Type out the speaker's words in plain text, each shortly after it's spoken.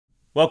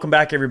Welcome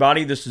back,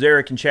 everybody. This is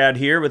Eric and Chad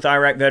here with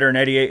Iraq Veteran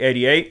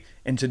 8888,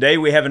 and today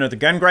we have another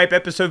Gun Gripe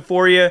episode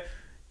for you.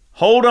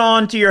 Hold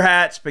on to your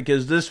hats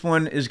because this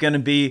one is going to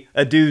be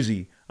a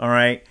doozy, all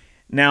right?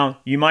 Now,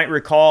 you might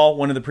recall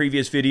one of the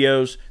previous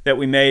videos that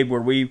we made where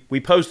we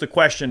posed the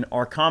question,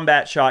 are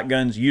combat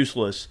shotguns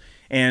useless?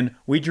 And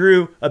we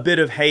drew a bit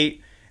of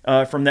hate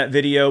from that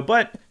video,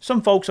 but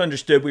some folks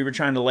understood we were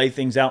trying to lay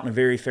things out in a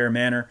very fair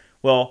manner.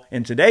 Well,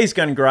 in today's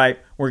Gun Gripe,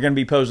 we're going to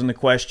be posing the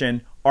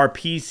question, are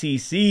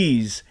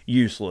PCCs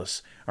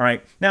useless? All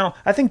right. Now,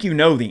 I think you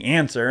know the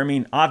answer. I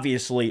mean,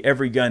 obviously,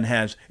 every gun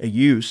has a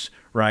use,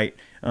 right?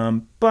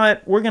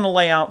 But we're going to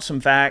lay out some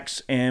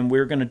facts and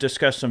we're going to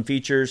discuss some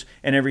features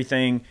and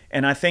everything.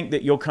 And I think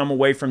that you'll come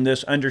away from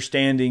this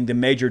understanding the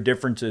major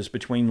differences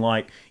between,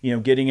 like, you know,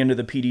 getting into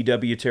the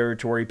PDW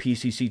territory,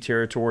 PCC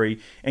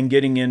territory, and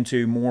getting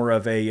into more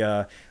of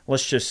a,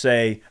 let's just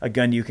say, a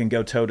gun you can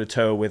go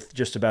toe-to-toe with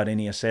just about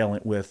any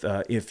assailant with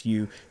if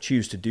you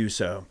choose to do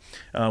so.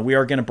 We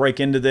are going to break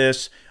into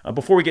this.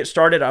 Before we get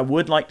started, I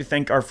would like to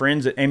thank our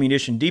friends at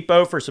Ammunition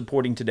Depot for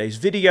supporting today's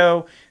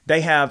video.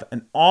 They have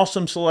an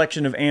awesome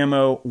selection of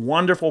ammo,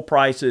 wonderful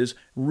prices,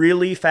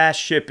 really fast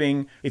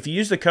shipping. If you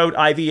use the code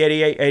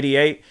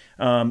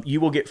IV8888,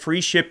 you will get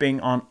free shipping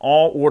on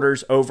all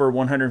orders over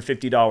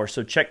 $150.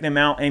 So check them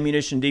out,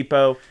 Ammunition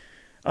Depot.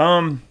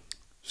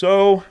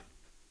 So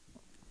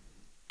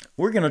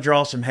we're going to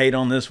draw some hate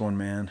on this one,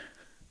 man.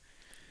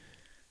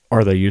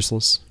 Are they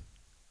useless?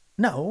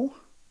 No.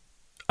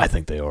 I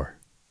think they are.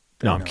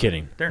 No, I'm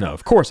kidding. No, not.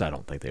 Of course I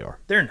don't think they are.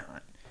 They're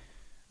not.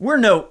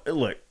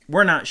 Look,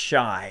 we're not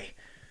shy.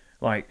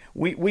 Like,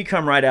 we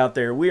come right out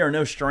there. We are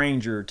no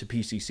stranger to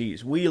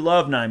PCCs. We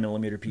love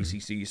 9mm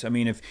PCCs. I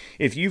mean,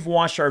 if you've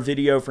watched our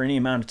video for any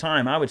amount of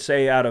time, I would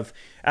say out of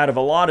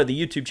a lot of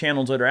the YouTube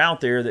channels that are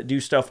out there that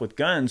do stuff with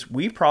guns,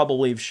 we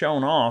probably have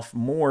shown off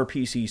more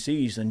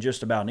PCCs than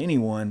just about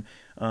anyone.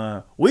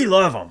 We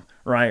love them,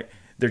 right?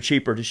 They're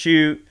cheaper to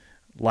shoot,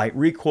 light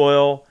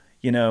recoil,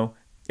 you know,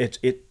 it's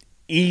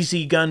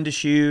easy gun to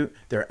shoot,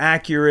 they're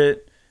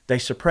accurate, they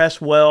suppress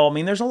well. I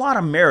mean, there's a lot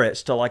of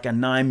merits to like a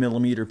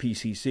 9mm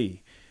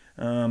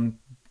PCC.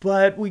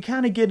 But we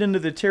kind of get into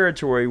the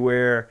territory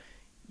where,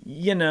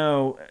 you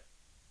know,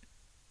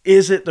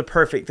 is it the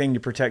perfect thing to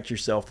protect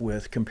yourself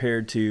with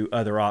compared to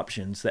other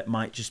options that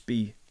might just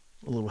be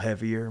a little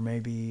heavier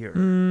maybe? Or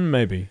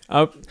maybe.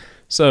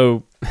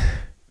 So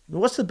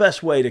what's the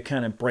best way to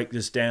kind of break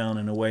this down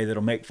in a way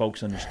that'll make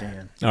folks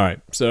understand? All right.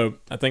 So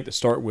I think to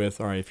start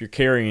with, all right, if you're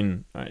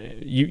carrying,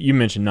 you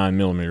mentioned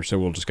 9mm, so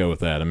we'll just go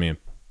with that. I mean,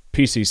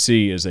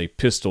 PCC is a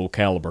pistol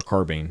caliber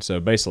carbine, so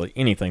basically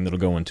anything that'll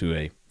go into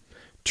a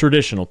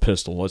traditional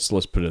pistol. Let's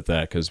put it at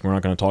that, because we're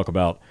not going to talk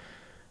about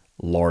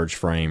large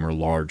frame or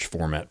large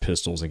format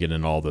pistols and get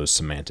into all those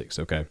semantics,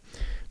 okay?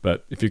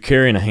 But if you're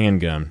carrying a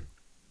handgun,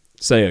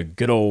 say a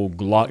good old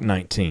Glock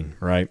 19,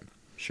 right?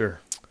 Sure.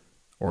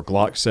 Or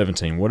Glock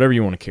 17, whatever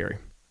you want to carry,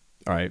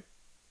 all right?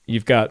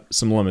 You've got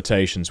some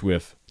limitations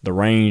with the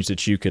range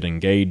that you could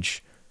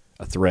engage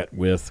a threat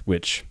with,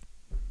 which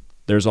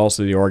there's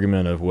also the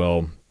argument of,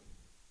 well,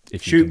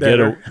 if you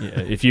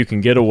if you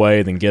can get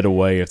away, then get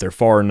away. If they're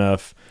far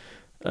enough,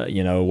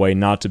 you know, away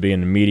not to be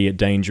in immediate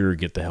danger,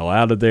 get the hell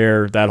out of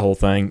there, that whole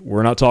thing.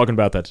 We're not talking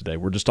about that today.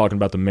 We're just talking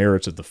about the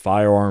merits of the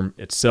firearm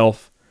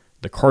itself,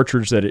 the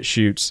cartridge that it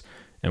shoots,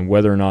 and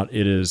whether or not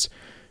it is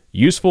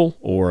useful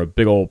or a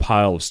big old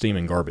pile of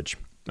steaming garbage.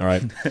 All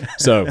right.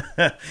 So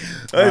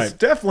it's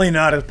definitely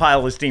not a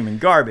pile of steaming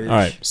garbage. All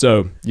right.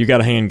 So you got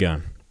a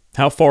handgun.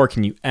 How far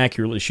can you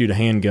accurately shoot a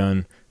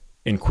handgun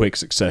in quick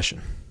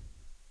succession?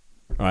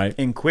 All right.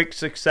 In quick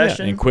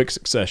succession? Yeah, in quick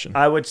succession.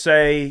 I would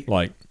say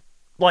like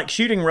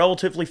shooting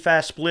relatively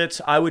fast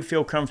splits, I would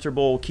feel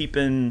comfortable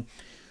keeping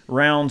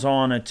rounds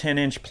on a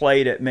 10-inch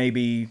plate at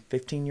maybe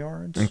 15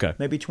 yards. Okay.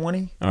 Maybe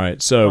 20. All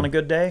right. So on a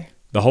good day.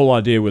 The whole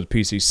idea with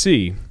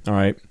PCC, all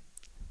right,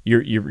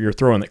 you're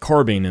throwing that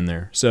carbine in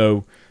there.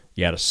 So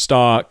you add a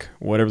stock,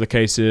 whatever the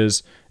case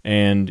is,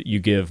 and you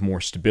give more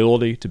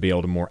stability to be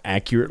able to more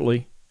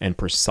accurately and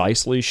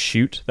precisely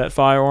shoot that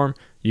firearm.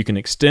 You can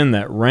extend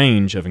that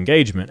range of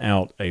engagement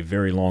out a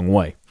very long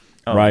way,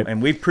 right?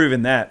 And we've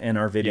proven that in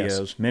our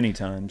videos many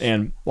times.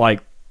 And like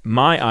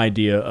my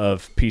idea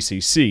of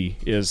PCC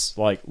is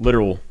like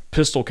literal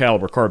pistol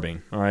caliber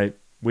carbine, all right?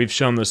 We've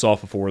shown this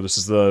off before. This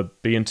is the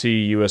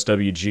B&T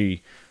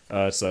USWG.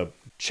 It's a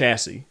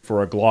chassis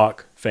for a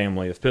Glock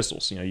family of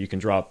pistols. You know, you can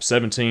drop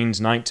 17s,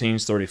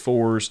 19s,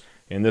 34s.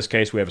 In this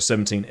case, we have a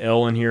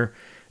 17L in here,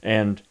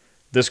 and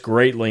this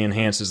greatly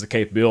enhances the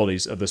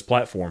capabilities of this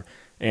platform.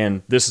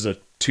 And this is a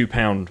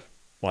 2-pound,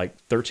 like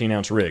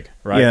 13-ounce rig,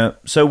 right? Yeah.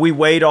 So we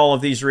weighed all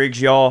of these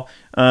rigs, y'all.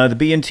 The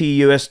B&T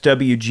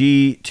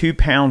USWG, 2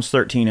 pounds,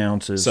 13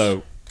 ounces.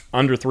 So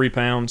under 3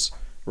 pounds.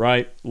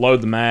 Right,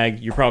 load the mag.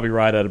 You're probably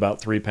right at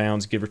about 3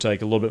 pounds, give or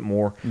take a little bit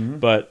more.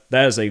 But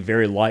that is a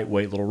very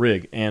lightweight little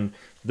rig, and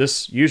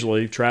this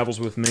usually travels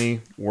with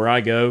me where I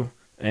go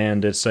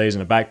and it stays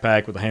in a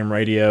backpack with a ham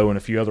radio and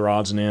a few other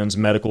odds and ends,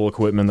 medical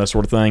equipment, that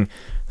sort of thing.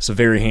 It's a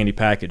very handy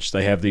package.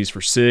 They have these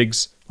for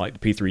SIGs, like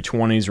the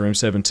P320s or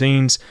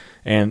M17s,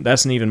 and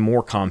that's an even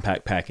more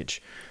compact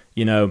package.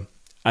 You know,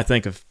 I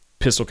think of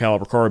Pistol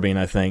Caliber Carbine,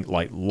 I think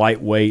like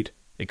lightweight,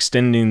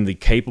 extending the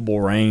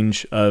capable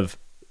range of,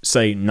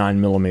 say,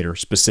 9mm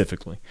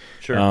specifically.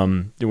 Sure.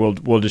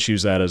 We'll just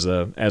use that as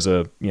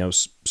a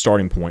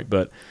starting point.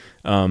 But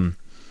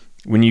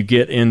when you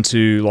get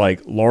into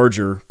like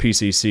larger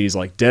PCCs,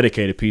 like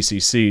dedicated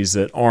PCCs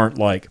that aren't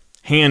like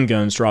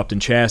handguns dropped in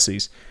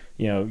chassis,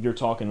 you're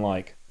talking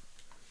like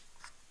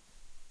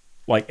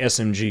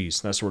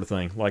SMGs, that sort of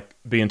thing, like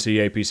B&T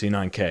APC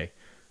 9K.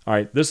 All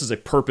right, this is a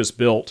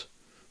purpose-built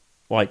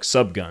like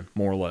subgun,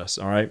 more or less.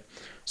 All right,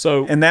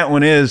 so and that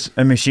one is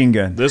a machine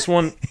gun. This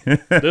one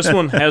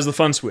has the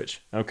fun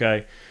switch.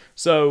 Okay,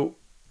 so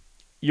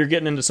you're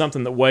getting into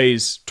something that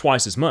weighs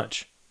twice as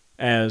much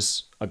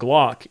as a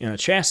Glock in a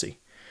chassis.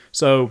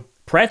 So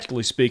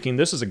practically speaking,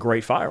 this is a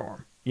great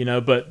firearm.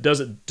 But does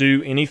it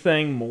do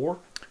anything more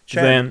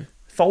than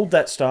fold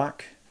that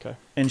stock? Okay,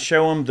 and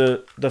show them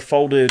the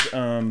folded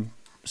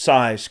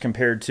size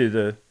compared to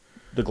the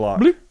Glock.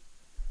 Bloop.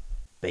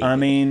 I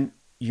mean,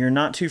 you're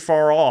not too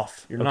far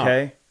off. You're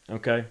okay? Not.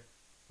 Okay.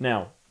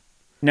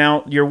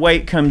 Now, your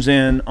weight comes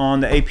in on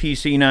the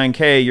APC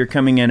 9K, you're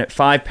coming in at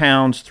 5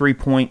 pounds,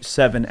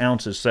 3.7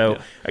 ounces. So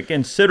a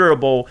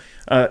considerable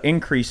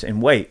increase in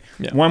weight.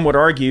 Yeah. One would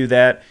argue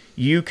that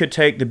you could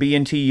take the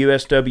B&T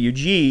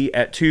USWG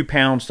at 2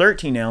 pounds,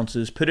 13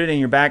 ounces, put it in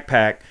your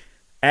backpack,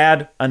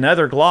 add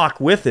another Glock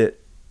with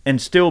it, and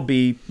still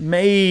be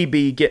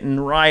maybe getting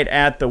right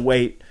at the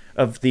weight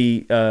of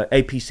the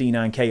APC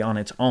 9K on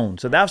its own.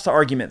 So that's the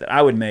argument that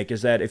I would make,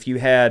 is that if you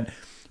had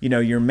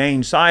your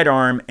main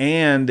sidearm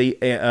and the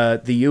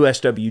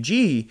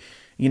USWG,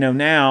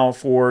 now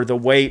for the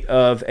weight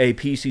of a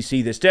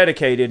PCC that's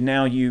dedicated,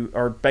 now you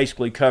are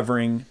basically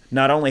covering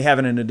not only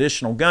having an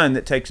additional gun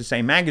that takes the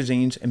same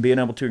magazines and being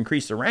able to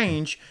increase the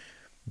range,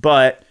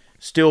 but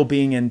still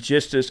being in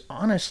just as,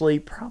 honestly,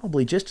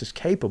 probably just as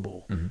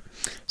capable. Mm-hmm.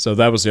 So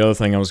that was the other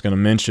thing I was going to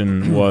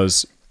mention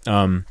was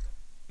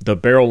the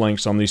barrel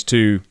lengths on these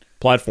two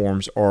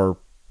platforms are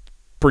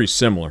pretty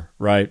similar,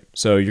 right?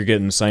 So you're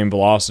getting the same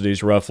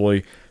velocities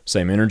roughly,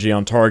 same energy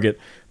on target,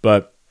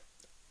 but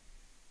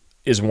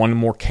is one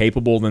more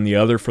capable than the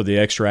other for the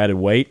extra added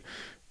weight?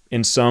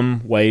 In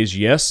some ways,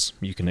 yes.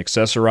 You can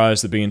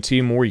accessorize the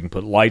B&T more. You can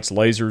put lights,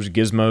 lasers,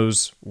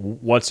 gizmos,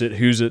 what's it,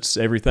 who's it's,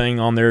 everything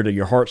on there to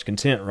your heart's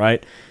content,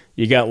 right?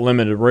 You got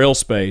limited rail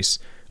space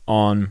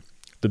on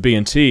the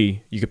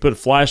B&T. You could put a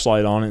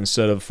flashlight on it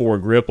instead of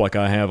forward grip like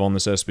I have on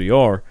this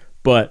SBR,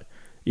 but,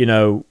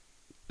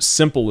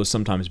 simple is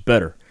sometimes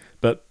better.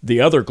 But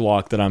the other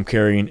Glock that I'm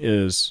carrying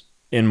is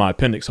in my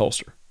appendix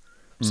holster.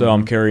 So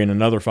I'm carrying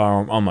another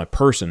firearm on my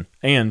person.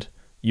 And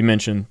you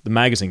mentioned the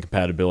magazine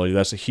compatibility.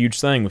 That's a huge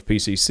thing with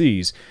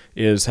PCCs,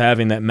 is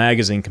having that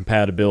magazine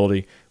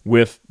compatibility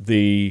with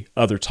the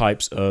other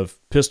types of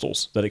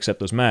pistols that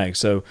accept those mags.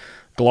 So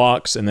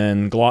Glocks and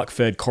then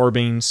Glock-fed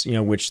carbines,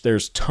 which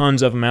there's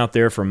tons of them out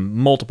there from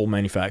multiple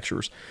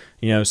manufacturers.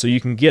 So you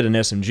can get an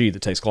SMG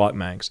that takes Glock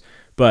mags,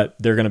 but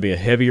they're going to be a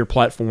heavier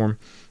platform,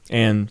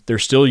 and they're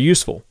still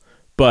useful.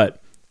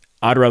 But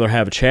I'd rather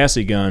have a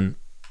chassis gun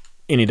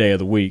any day of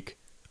the week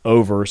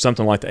over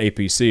something like the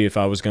APC if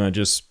I was going to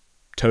just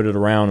tote it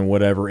around and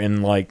whatever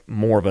in like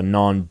more of a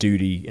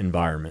non-duty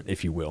environment,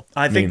 if you will.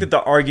 I think that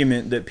the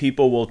argument that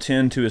people will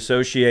tend to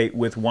associate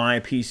with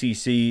why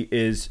PCC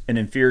is an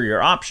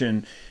inferior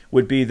option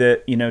would be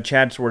that,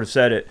 Chad sort of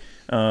said it,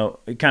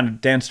 kind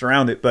of danced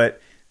around it, but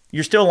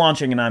you're still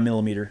launching a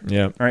 9mm.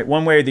 Yeah. All right.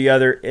 One way or the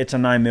other, it's a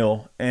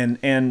 9mm.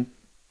 And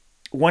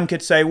one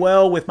could say,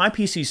 well, with my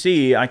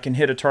PCC, I can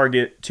hit a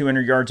target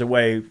 200 yards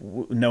away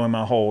knowing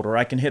my hold, or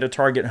I can hit a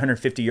target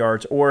 150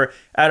 yards, or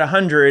at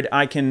 100,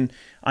 I can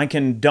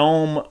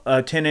dome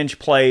a 10-inch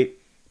plate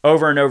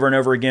over and over and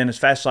over again as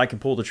fast as I can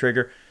pull the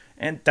trigger.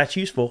 And that's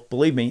useful,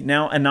 believe me.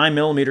 Now, a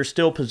 9mm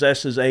still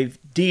possesses a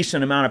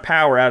decent amount of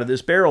power out of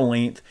this barrel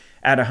length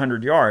at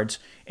 100 yards.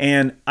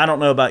 And I don't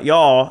know about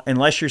y'all,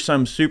 unless you're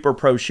some super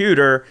pro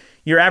shooter,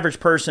 your average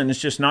person is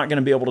just not going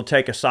to be able to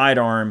take a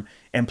sidearm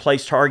and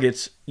place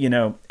targets,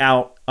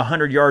 out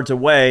 100 yards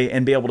away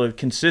and be able to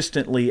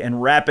consistently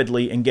and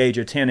rapidly engage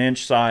a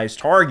 10-inch size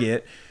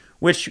target,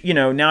 which,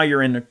 now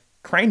you're in the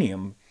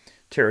cranium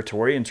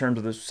territory in terms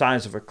of the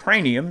size of a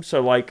cranium.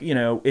 So like,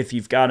 if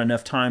you've got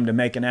enough time to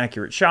make an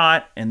accurate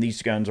shot, and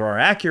these guns are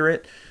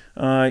accurate,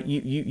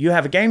 you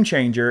have a game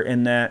changer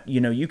in that,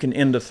 you can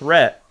end a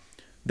threat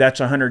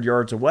that's 100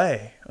 yards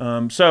away.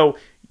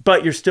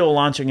 But you're still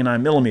launching a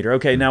 9mm.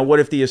 Okay, now what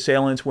if the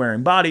assailant's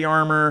wearing body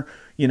armor,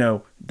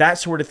 that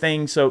sort of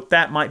thing? So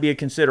that might be a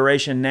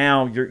consideration.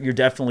 Now you're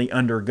definitely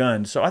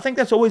undergunned. So I think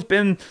that's always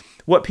been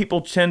what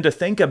people tend to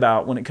think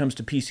about when it comes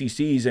to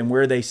PCCs and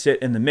where they sit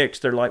in the mix.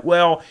 They're like,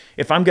 well,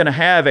 if I'm going to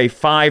have a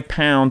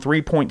 5-pound,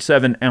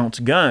 3.7-ounce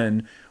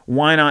gun,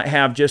 why not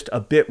have just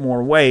a bit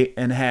more weight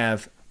and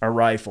have a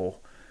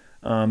rifle?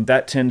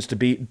 That tends to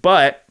be,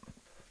 but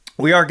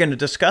we are going to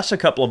discuss a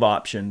couple of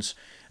options.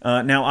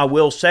 Now, I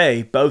will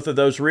say both of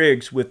those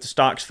rigs with the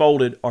stocks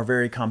folded are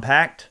very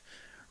compact,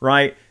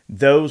 right?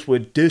 Those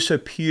would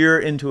disappear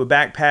into a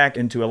backpack,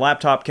 into a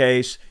laptop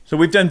case. So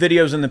we've done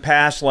videos in the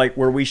past, like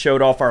where we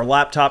showed off our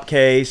laptop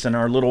case and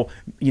our little,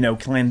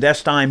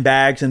 clandestine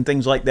bags and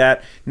things like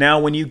that. Now,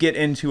 when you get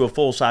into a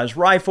full-size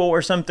rifle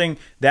or something,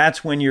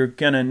 that's when you're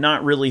going to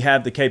not really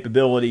have the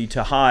capability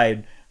to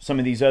hide some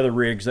of these other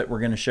rigs that we're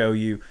going to show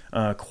you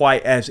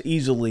quite as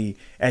easily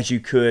as you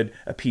could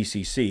a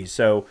PCC.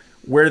 So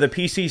where the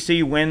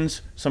PCC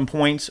wins some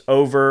points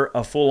over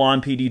a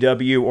full-on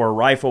PDW or a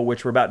rifle,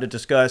 which we're about to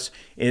discuss,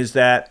 is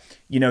that,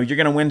 you're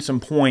going to win some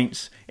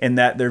points in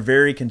that they're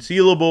very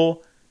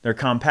concealable, they're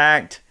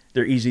compact,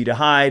 they're easy to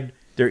hide,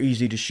 they're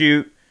easy to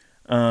shoot,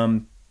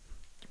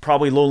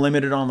 probably a little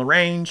limited on the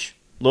range,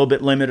 a little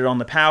bit limited on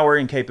the power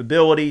and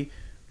capability,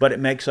 but it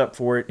makes up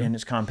for it in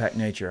its compact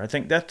nature. I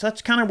think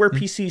that's kind of where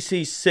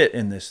PCCs sit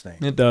in this thing.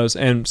 It does.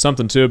 And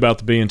something, too, about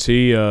the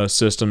B&T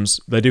systems,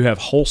 they do have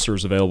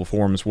holsters available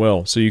for them as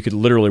well. So you could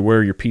literally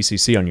wear your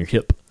PCC on your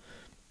hip,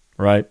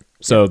 right?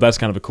 So that's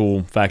kind of a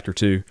cool factor,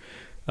 too.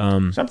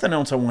 Something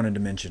else I wanted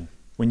to mention.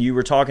 When you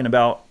were talking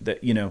about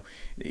that,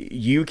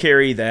 you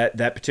carry that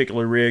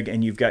particular rig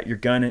and you've got your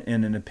gun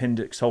in an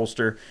appendix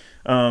holster,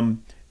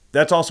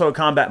 that's also a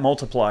combat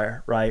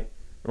multiplier, right?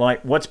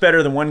 Like, what's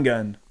better than one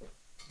gun?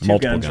 Two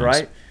guns,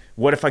 right?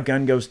 What if a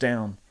gun goes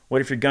down?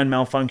 What if your gun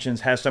malfunctions,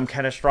 has some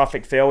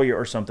catastrophic failure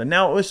or something?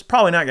 Now, it's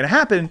probably not going to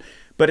happen,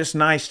 but it's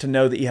nice to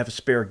know that you have a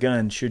spare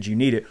gun should you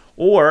need it.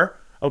 Or,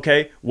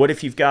 okay, what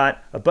if you've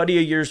got a buddy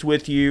of yours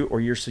with you or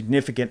your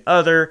significant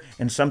other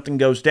and something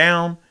goes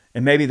down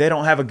and maybe they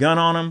don't have a gun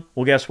on them?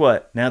 Well, guess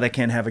what? Now they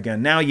can't have a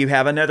gun. Now you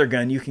have another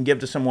gun you can give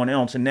to someone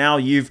else, and now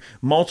you've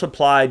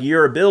multiplied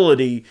your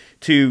ability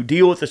to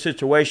deal with the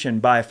situation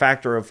by a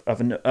factor of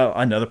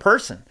another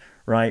person.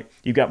 Right?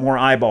 You've got more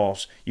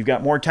eyeballs. You've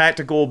got more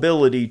tactical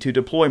ability to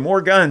deploy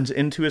more guns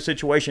into a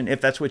situation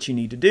if that's what you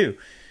need to do.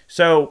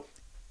 So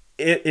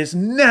it is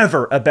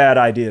never a bad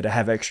idea to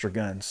have extra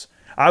guns.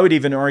 I would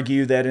even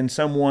argue that in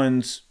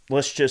someone's,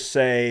 let's just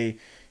say,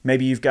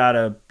 maybe you've got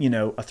a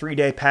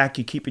 3-day pack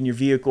you keep in your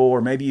vehicle,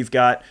 or maybe you've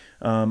got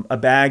a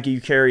bag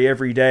you carry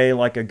every day,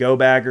 like a go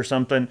bag or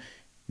something.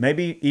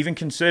 Maybe even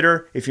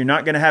consider, if you're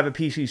not going to have a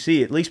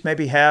PCC, at least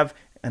maybe have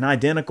an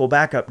identical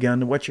backup gun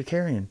to what you're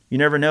carrying. You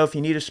never know if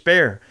you need a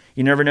spare.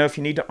 You never know if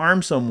you need to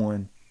arm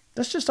someone.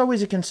 That's just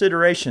always a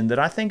consideration that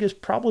I think is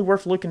probably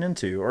worth looking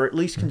into, or at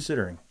least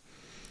considering.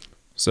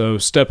 So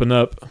stepping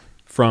up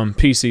from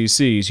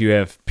PCCs, you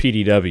have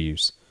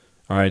PDWs.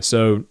 All right,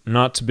 so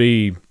not to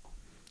be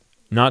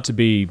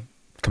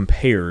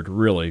compared,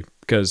 really,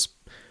 because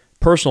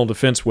personal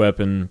defense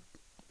weapon,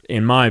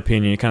 in my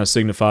opinion, it kind of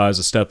signifies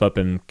a step up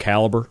in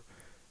caliber,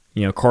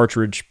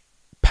 cartridge,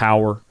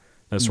 power,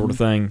 that sort of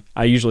thing.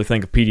 I usually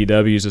think of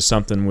PDWs as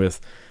something with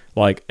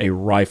like a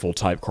rifle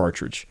type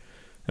cartridge.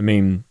 I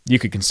mean, you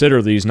could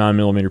consider these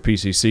 9mm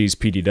PCCs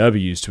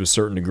PDWs to a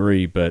certain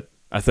degree, but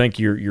I think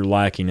you're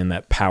lacking in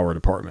that power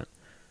department.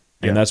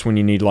 And that's when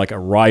you need like a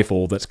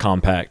rifle that's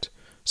compact.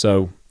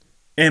 So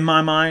in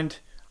my mind,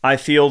 I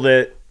feel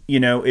that,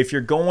 if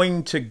you're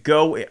going to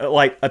go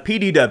like a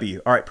PDW,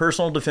 all right,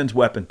 personal defense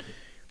weapon,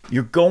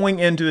 you're going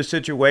into a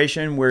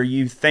situation where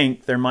you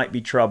think there might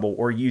be trouble,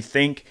 or you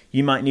think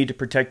you might need to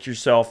protect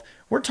yourself.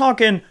 We're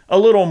talking a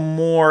little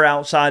more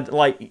outside,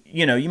 like,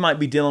 you might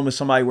be dealing with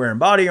somebody wearing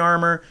body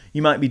armor.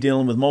 You might be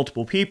dealing with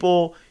multiple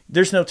people.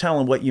 There's no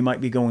telling what you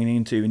might be going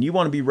into, and you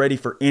want to be ready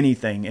for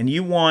anything. And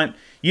you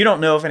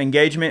don't know if an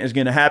engagement is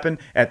going to happen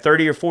at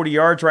 30 or 40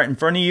 yards right in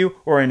front of you,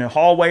 or in a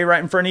hallway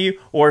right in front of you,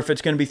 or if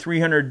it's going to be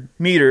 300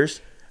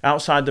 meters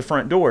outside the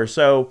front door.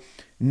 So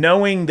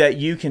knowing that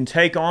you can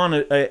take on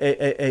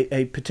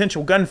a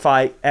potential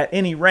gunfight at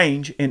any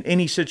range in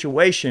any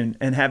situation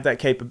and have that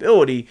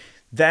capability,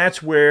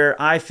 that's where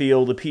I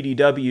feel the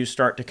PDWs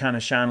start to kind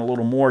of shine a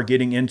little more,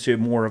 getting into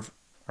more of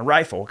a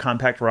rifle, a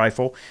compact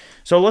rifle.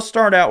 So let's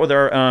start out with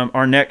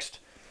our next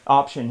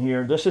option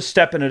here. This is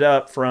stepping it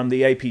up from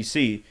the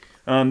APC.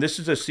 This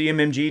is a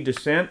CMMG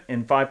Descent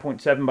in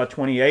 5.7 by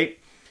 28.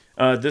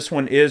 This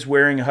one is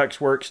wearing a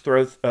Huxworks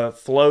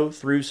flow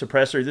through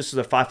suppressor. This is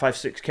a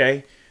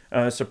 556K.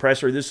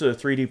 Suppressor. This is a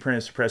 3D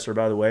printed suppressor,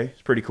 by the way.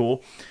 It's pretty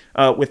cool.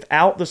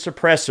 Without the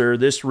suppressor,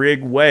 this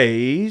rig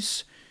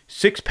weighs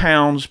 6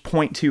 pounds,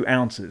 0.2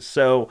 ounces.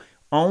 So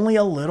only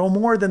a little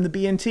more than the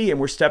B&T, and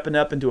we're stepping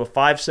up into a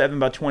 5.7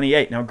 by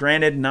 28. Now,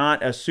 granted,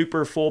 not a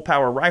super full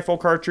power rifle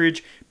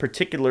cartridge,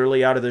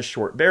 particularly out of this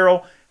short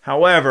barrel.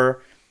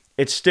 However,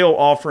 it's still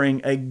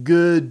offering a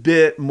good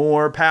bit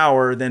more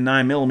power than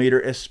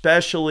 9mm,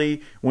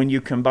 especially when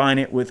you combine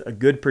it with a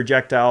good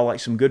projectile,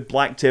 like some good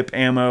black tip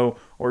ammo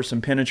or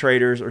some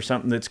penetrators or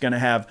something that's going to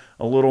have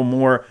a little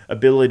more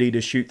ability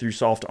to shoot through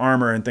soft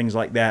armor and things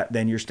like that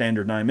than your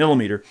standard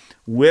 9mm.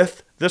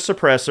 With the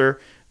suppressor,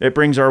 that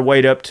brings our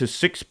weight up to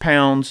 6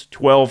 pounds,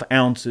 12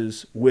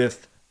 ounces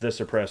with the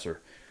suppressor.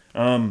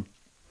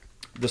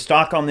 The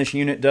stock on this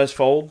unit does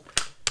fold.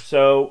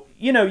 So,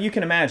 you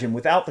can imagine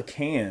without the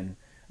can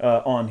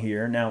on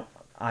here. Now,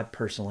 I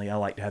personally, I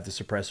like to have the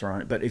suppressor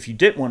on it. But if you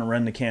didn't want to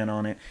run the can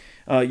on it,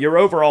 your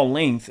overall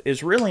length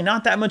is really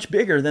not that much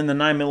bigger than the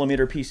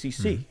 9mm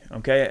PCC.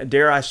 Okay,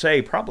 dare I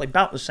say, probably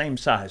about the same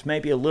size,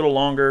 maybe a little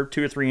longer,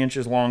 2 or 3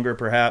 inches longer,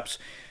 perhaps.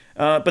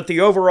 But the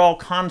overall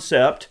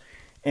concept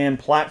and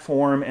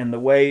platform and the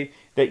way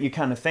that you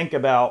kind of think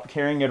about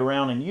carrying it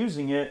around and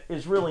using it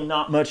is really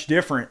not much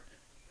different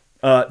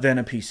than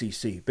a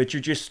PCC, but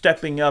you're just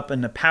stepping up in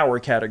the power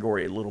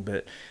category a little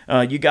bit.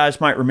 You guys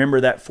might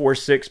remember that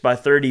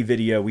 4.6x30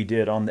 video we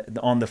did on the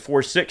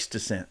 4.6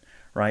 descent,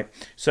 right?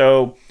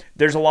 So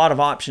there's a lot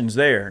of options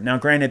there. Now,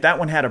 granted, that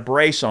one had a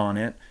brace on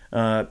it,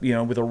 you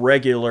know, with a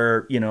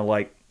regular, you know,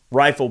 like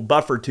rifle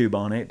buffer tube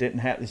on it.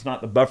 It's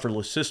not the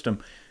bufferless system.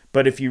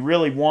 But if you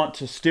really want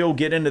to still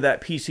get into that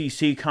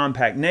PCC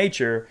compact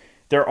nature,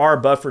 there are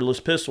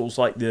bufferless pistols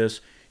like this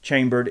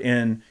chambered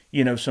in,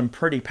 you know, some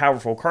pretty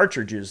powerful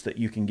cartridges that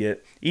you can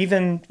get.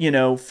 Even, you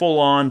know,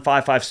 full-on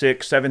 5.56,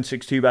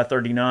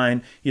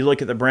 7.62x39. You look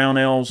at the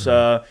Brownells,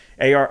 the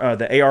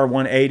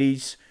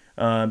AR-180s.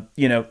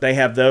 You know, they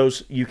have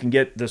those. You can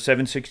get the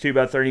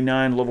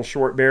 7.62x39 little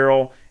short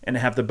barrel and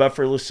have the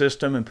bufferless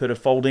system and put a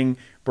folding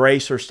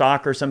brace or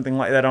stock or something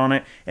like that on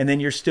it. And then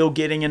you're still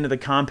getting into the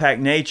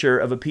compact nature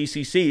of a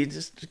PCC.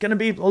 It's going to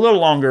be a little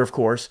longer, of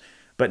course,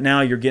 but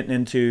now you're getting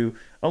into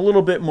a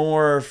little bit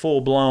more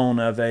full-blown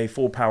of a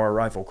full-power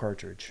rifle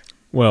cartridge.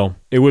 Well,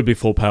 it would be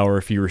full power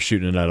if you were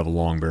shooting it out of a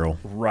long barrel.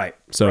 Right.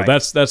 So right.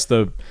 that's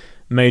the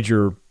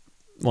major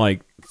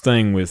like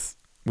thing with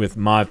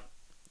my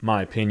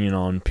opinion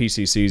on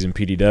PCCs and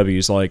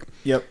PDWs. Like,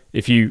 yep.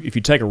 if you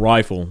take a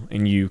rifle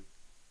and you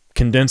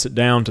condense it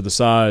down to the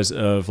size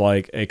of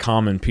like a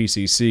common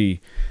PCC,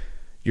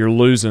 you're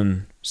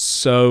losing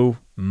so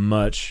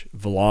much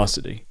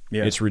velocity.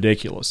 Yeah. It's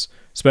ridiculous,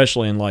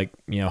 especially in like,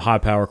 you know, high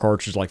power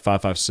cartridges like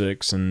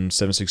 5.56 and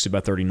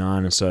 7.62x39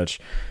 and such.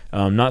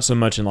 Not so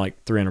much in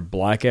like 300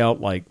 blackout,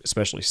 like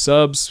especially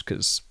subs,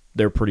 because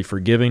they're pretty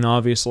forgiving,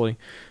 obviously,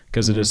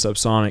 because it is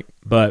subsonic.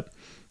 But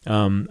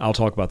I'll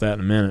talk about that in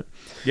a minute.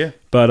 Yeah.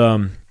 But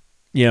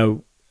you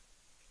know,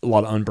 a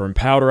lot of unburned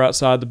powder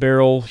outside the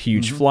barrel,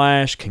 huge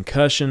flash,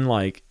 concussion.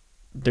 Like,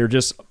 they're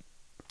just.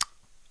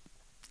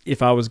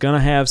 If I was going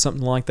to have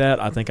something like that,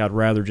 I think I'd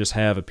rather just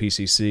have a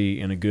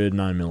PCC and a good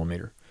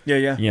 9mm. Yeah,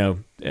 yeah. You know,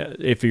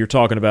 if you're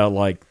talking about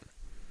like,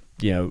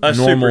 you know, a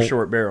normal, super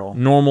short barrel,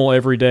 normal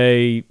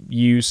everyday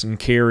use and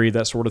carry,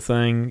 that sort of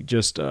thing,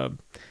 just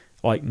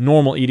like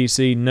normal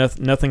EDC,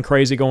 nothing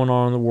crazy going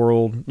on in the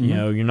world. You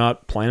know, you're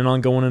not planning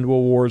on going into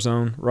a war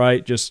zone,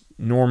 right? Just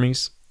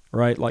normies,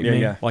 right? Like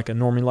me, like a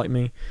normie like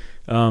me.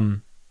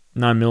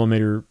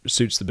 9mm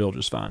suits the bill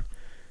just fine.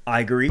 I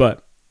agree.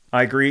 But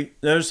I agree.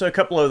 There's a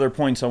couple other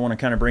points I want to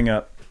kind of bring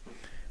up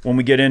when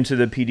we get into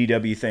the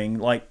PDW thing.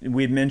 Like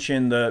we had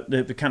mentioned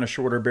the kind of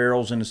shorter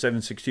barrels in the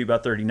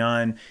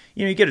 7.62x39.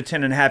 You know, you get a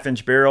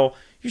 10.5-inch barrel,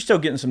 you're still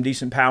getting some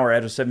decent power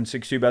out of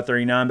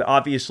 7.62x39, but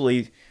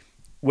obviously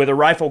with a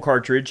rifle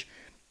cartridge,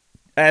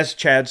 as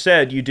Chad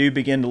said, you do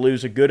begin to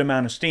lose a good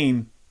amount of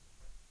steam.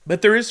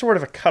 But there is sort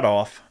of a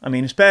cutoff. I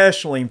mean,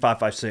 especially in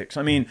 5.56.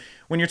 I mean,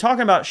 when you're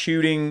talking about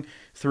shooting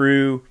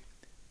through,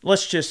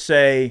 let's just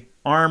say,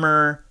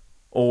 armor,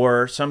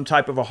 or some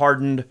type of a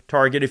hardened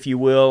target, if you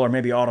will, or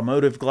maybe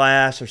automotive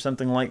glass or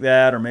something like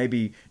that, or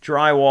maybe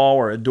drywall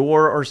or a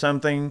door or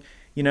something.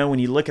 You know, when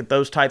you look at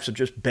those types of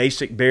just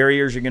basic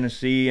barriers you're going to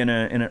see in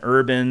an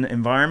urban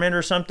environment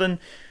or something,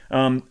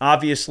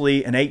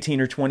 obviously an 18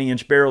 or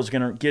 20-inch barrel is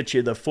going to get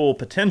you the full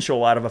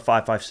potential out of a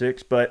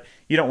 5.56, but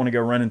you don't want to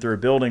go running through a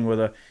building with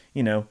a,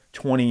 you know,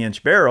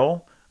 20-inch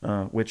barrel,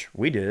 which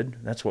we did.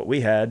 That's what we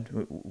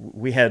had.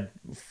 We had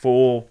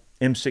full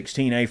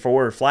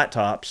M16A4 flat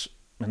tops.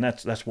 And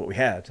that's what we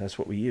had. That's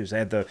what we used. They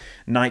had the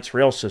Knights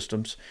rail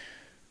systems.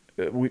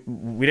 We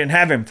didn't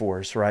have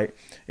M4s, right?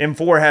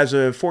 M4 has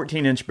a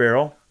 14-inch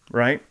barrel,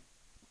 right?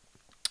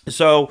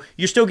 So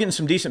you're still getting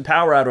some decent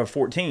power out of a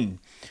 14.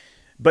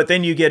 But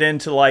then you get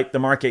into like the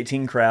Mark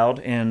 18 crowd,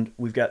 and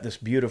we've got this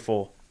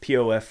beautiful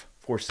POF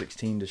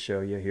 416 to show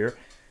you here.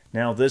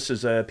 Now this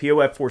is a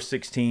POF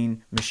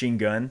 416 machine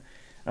gun.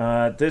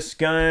 This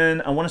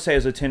gun, I want to say,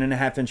 has a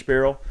 10.5-inch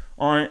barrel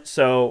on it.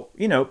 So,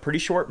 you know, pretty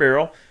short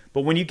barrel.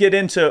 But when you get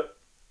into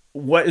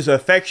what is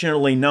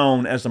affectionately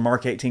known as the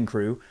Mark 18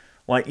 crew,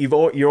 like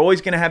you're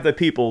always going to have the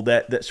people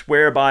that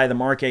swear by the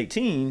Mark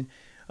 18,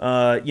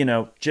 you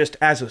know, just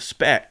as a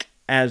spec,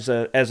 as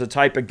a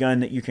type of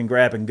gun that you can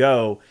grab and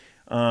go.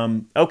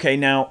 Okay,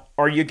 now,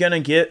 are you going to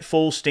get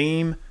full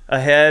steam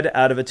ahead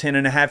out of a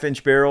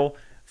 10.5-inch barrel,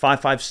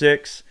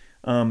 5.56?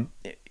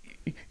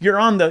 You're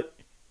on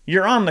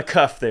the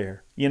cuff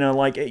there. You know,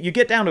 like you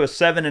get down to a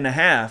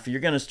 7.5,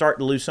 you're going to start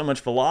to lose so much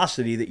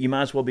velocity that you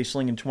might as well be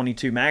slinging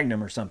 22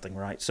 Magnum or something,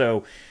 right?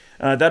 So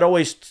that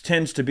always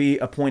tends to be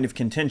a point of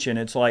contention.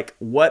 It's like,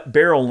 what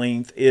barrel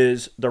length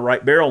is the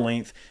right barrel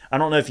length? I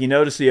don't know if you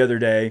noticed the other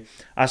day,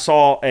 I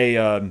saw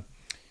a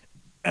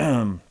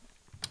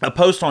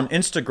post on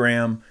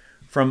Instagram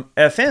from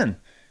FN,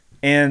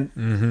 and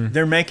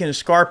they're making a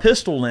SCAR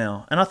pistol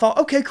now. And I thought,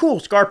 okay, cool,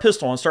 SCAR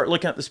pistol. And start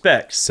looking at the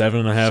specs.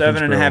 7.5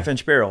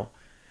 7.5-inch barrel.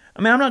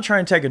 I mean, I'm not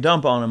trying to take a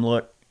dump on them.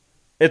 Look,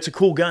 it's a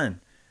cool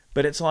gun,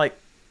 but it's like,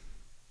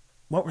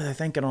 what were they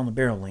thinking on the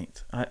barrel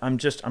length? I'm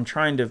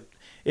trying to,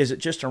 is it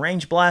just a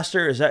range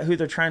blaster? Is that who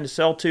they're trying to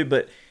sell to?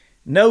 But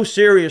no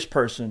serious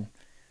person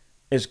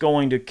is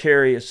going to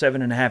carry a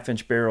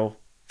 7.5-inch barrel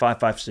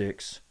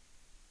 5.56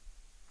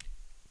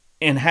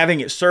 and having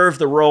it serve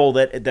the role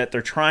that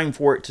they're trying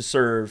for it to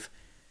serve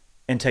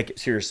and take it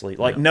seriously.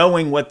 Like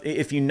knowing what,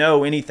 if you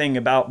know anything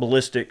about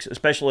ballistics,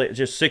 especially at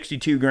just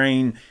 62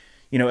 grain,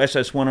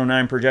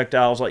 SS-109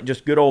 projectiles, like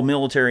just good old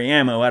military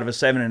ammo out of a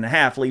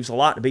 7.5 leaves a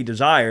lot to be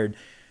desired.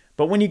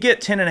 But when you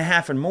get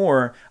 10.5 and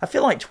more, I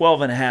feel like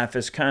 12.5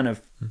 is kind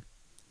of,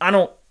 I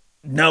don't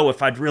know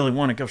if I'd really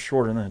want to go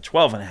shorter than a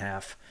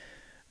 12.5.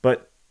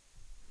 But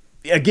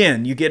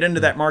again, you get into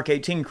that Mark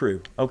 18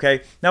 crew.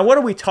 Okay. Now, what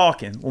are we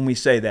talking when we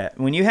say that?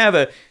 When you have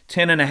a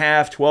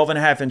 10.5,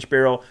 12.5-inch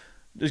barrel,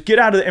 just get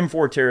out of the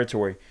M4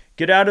 territory.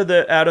 Get out of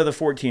the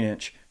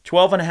 14-inch,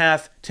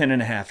 12.5,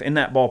 10.5, in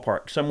that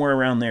ballpark, somewhere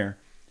around there.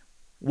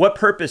 What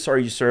purpose are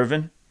you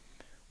serving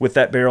with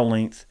that barrel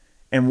length?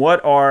 And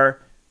what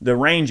are the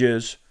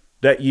ranges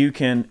that you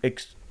can,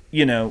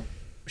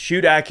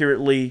 shoot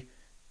accurately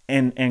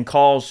and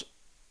cause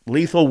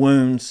lethal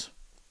wounds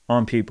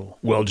on people?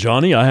 Well,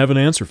 Johnny, I have an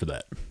answer for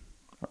that.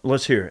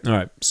 Let's hear it. All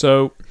right.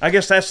 So I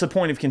guess that's the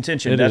point of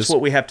contention. That's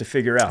what we have to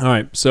figure out. All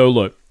right. So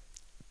look,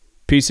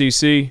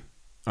 PCC,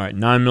 all right,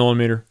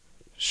 9mm,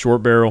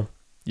 short barrel.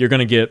 You're going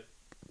to get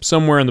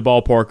somewhere in the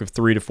ballpark of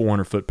 300 to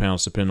 400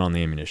 foot-pounds, depending on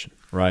the ammunition,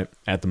 right,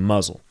 at the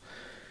muzzle.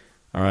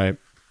 All right.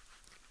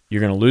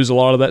 You're going to lose a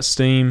lot of that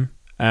steam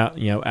out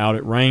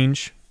at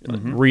range,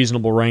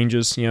 reasonable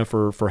ranges,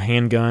 for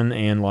handgun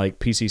and like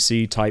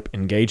PCC type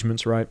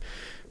engagements, right?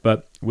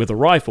 But with a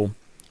rifle,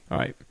 all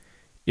right,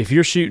 if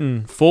you're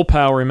shooting full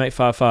power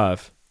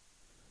M855,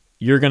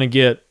 you're going to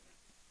get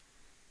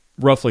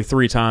roughly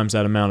 3 times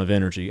that amount of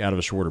energy out of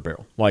a shorter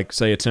barrel, like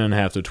say a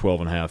 10.5 to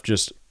 12.5.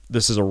 Just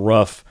this is a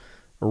rough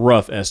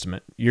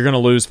estimate. You're going to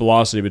lose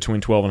velocity between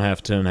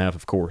 12.5 to 10.5,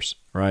 of course,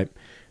 right?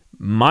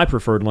 My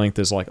preferred length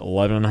is like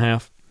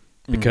 11.5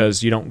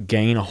 because you don't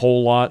gain a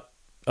whole lot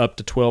up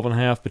to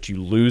 12.5, but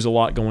you lose a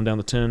lot going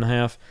down to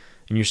 10.5,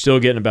 and you're still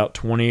getting about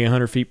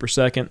 2,800 feet per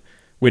second,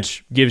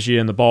 which gives you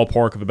in the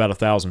ballpark of about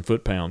 1,000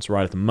 foot-pounds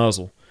right at the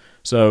muzzle.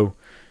 So,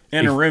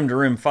 in a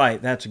room-to-room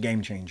fight, that's a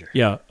game changer.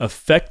 Yeah,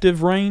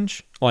 effective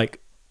range, like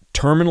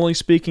terminally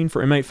speaking,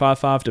 for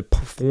M855 to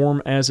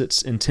perform as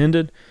it's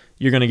intended,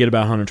 you're going to get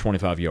about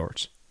 125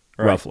 yards,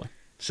 roughly.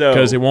 So,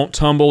 because it won't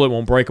tumble, it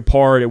won't break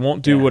apart, it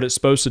won't do what it's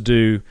supposed to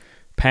do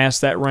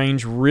past that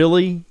range.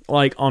 Really,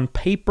 like on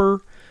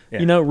paper,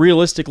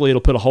 realistically,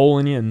 it'll put a hole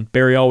in you. And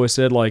Barry always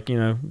said, like,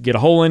 get a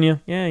hole in you,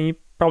 you're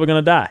probably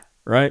going to die,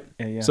 right?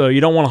 Yeah. So you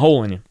don't want a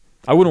hole in you.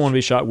 I wouldn't want to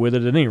be shot with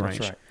it at any range.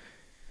 That's right.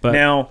 But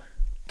now,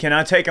 can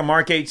I take a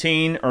Mark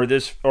 18 or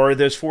this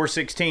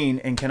 416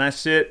 and can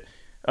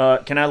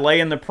I lay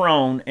in the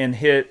prone and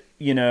hit,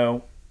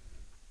 a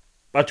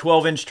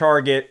 12-inch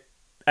target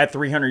at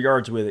 300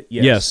 yards with it?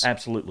 Yes,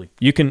 absolutely.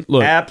 You can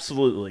look.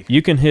 Absolutely.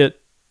 You can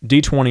hit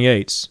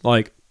D28s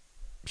like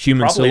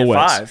human probably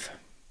silhouettes. At 5.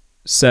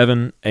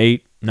 7,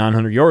 8,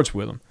 900 yards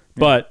with them.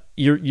 But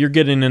you're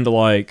getting into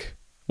like,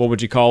 what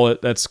would you call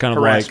it? That's kind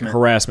of like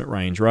harassment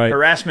range, right?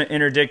 Harassment,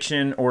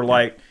 interdiction, or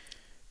like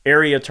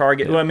area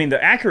target. Well, I mean,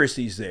 the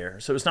accuracy's there,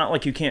 so it's not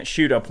like you can't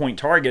shoot a point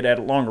target at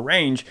a longer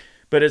range,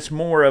 but it's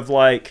more of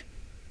like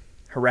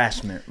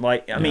harassment.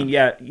 Like, I mean,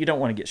 you don't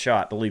want to get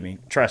shot, believe me.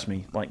 Trust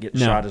me, like getting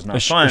shot is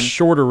not fun. A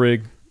shorter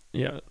rig,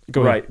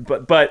 go ahead.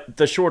 Right, but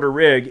the shorter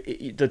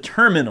rig, the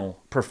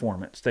terminal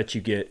performance that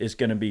you get is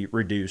going to be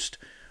reduced.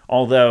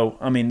 Although,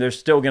 I mean, there's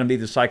still going to be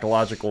the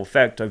psychological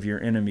effect of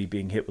your enemy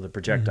being hit with a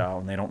projectile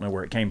and they don't know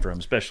where it came from,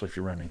 especially if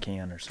you're running a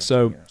can or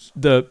something.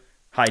 So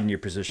hiding your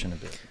position a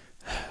bit.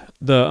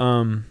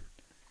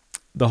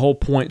 The whole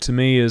point to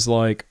me is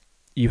like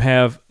you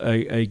have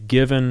a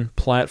given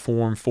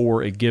platform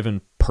for a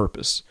given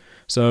purpose.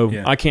 So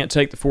I can't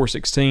take the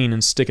 416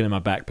 and stick it in my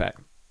backpack,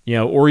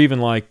 or even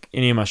like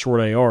any of my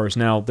short ARs.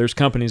 Now, there's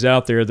companies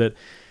out there that,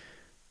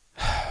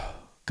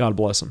 God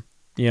bless them,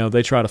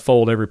 they try to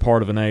fold every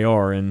part of an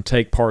AR and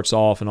take parts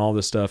off and all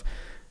this stuff.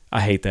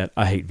 I hate that.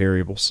 I hate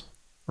variables,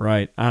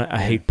 right?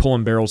 I hate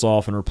pulling barrels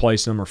off and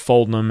replacing them or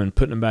folding them and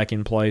putting them back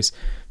in place.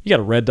 You got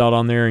a red dot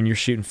on there and you're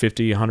shooting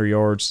 50, 100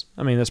 yards.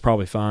 I mean, that's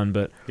probably fine,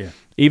 but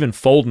even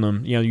folding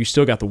them, you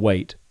still got the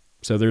weight.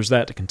 So there's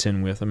that to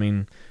contend with. I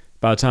mean,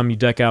 by the time you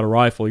deck out a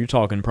rifle, you're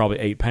talking probably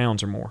 8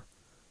 pounds or more.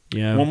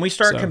 When we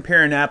start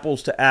comparing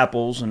apples to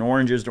apples and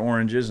oranges to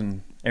oranges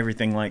and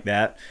everything like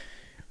that,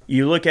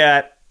 you look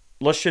at,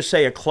 let's just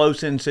say, a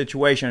close-in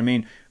situation. I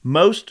mean,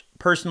 most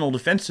personal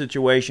defense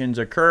situations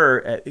occur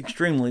at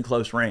extremely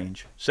close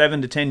range,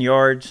 7 to 10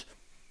 yards,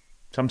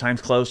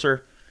 sometimes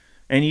closer.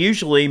 And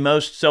usually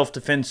most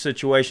self-defense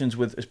situations,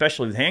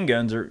 especially with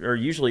handguns, are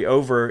usually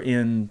over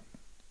in,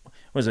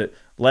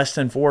 less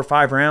than 4 or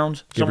 5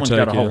 rounds? Someone's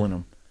got a hole in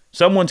them.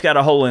 Someone's got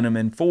a hole in them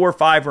in 4 or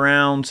 5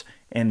 rounds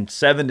and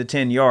 7 to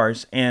 10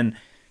 yards. And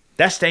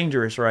that's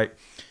dangerous, right?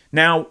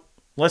 Now,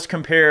 let's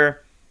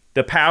compare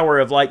the power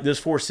of like this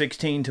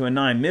 416 to a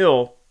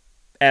 9mm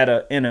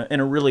at in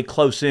a really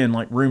close in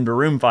like room to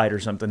room fight or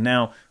something.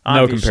 Now,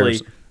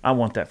 obviously, I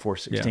want that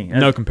 416. Yeah,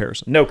 no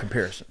comparison. No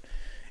comparison.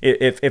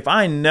 If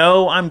I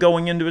know I'm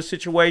going into a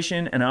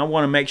situation and I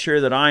want to make sure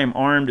that I am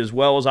armed as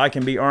well as I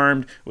can be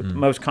armed with the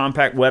most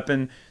compact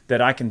weapon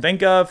that I can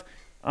think of,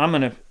 I'm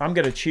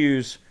gonna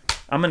choose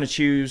a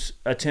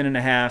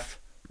 10.5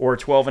 or a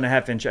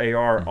 12.5 inch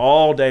AR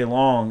all day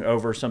long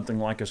over something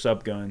like a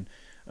subgun.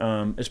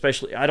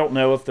 Especially, I don't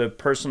know if the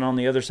person on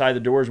the other side of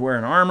the door is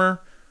wearing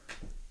armor.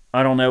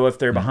 I don't know if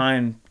they're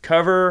behind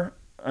cover.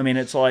 I mean,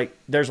 it's like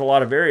there's a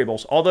lot of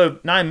variables. Although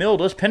 9mm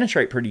does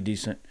penetrate pretty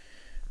decent,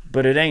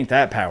 but it ain't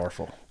that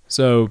powerful.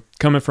 So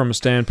coming from a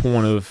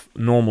standpoint of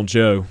normal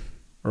Joe,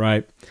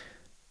 right?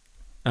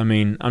 I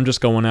mean, I'm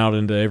just going out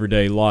into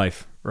everyday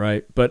life,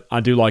 right? But I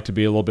do like to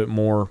be a little bit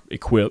more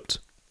equipped.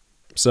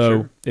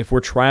 So if we're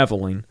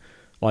traveling,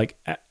 like,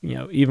 you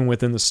know, even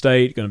within the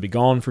state, going to be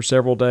gone for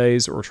several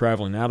days, or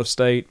traveling out of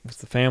state with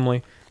the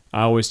family,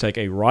 I always take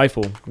a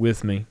rifle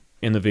with me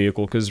in the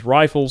vehicle, because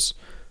rifles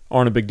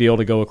aren't a big deal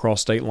to go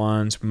across state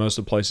lines. Most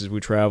of the places we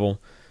travel,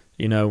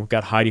 you know,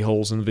 got hidey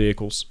holes in the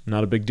vehicles.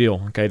 Not a big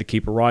deal, okay, to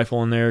keep a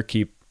rifle in there,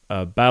 keep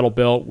a battle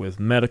belt with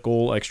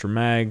medical, extra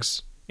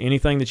mags,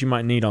 anything that you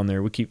might need on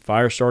there. We keep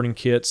fire starting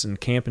kits and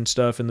camping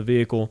stuff in the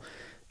vehicle,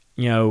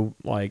 you know,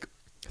 like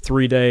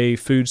 3-day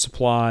food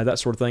supply, that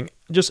sort of thing,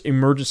 just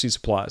emergency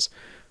supplies.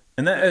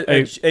 And that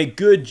a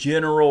good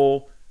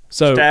general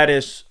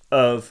status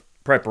of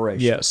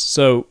preparation. Yes.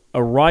 So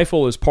a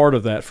rifle is part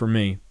of that for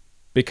me,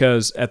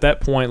 because at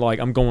that point, like,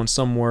 I'm going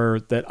somewhere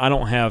that I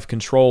don't have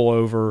control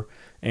over,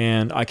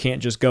 and I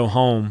can't just go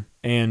home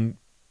and,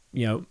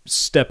 you know,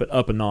 step it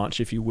up a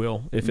notch, if you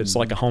will, if it's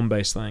like a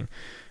home-based thing.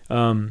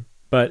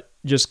 But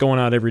just going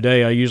out every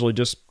day, I usually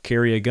just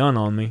carry a gun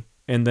on me,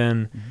 and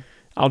then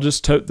I'll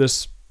just tote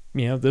this,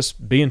 you know, this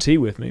B&T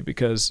with me,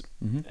 because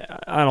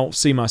I don't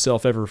see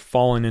myself ever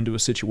falling into a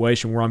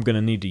situation where I'm going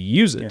to need to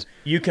use it. Yeah.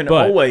 You can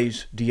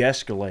always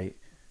de-escalate,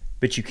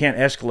 but you can't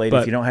escalate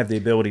if you don't have the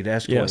ability to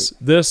escalate.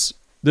 Yes,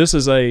 this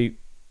is a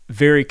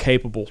very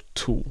capable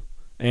tool.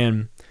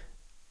 And,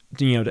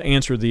 you know, to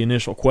answer the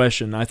initial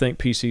question, I think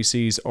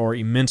PCCs are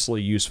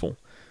immensely useful.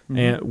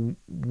 And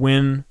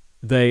when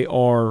they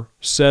are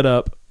set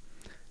up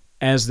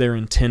as they're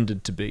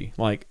intended to be.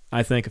 Like,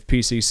 I think of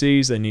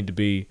PCCs, they need to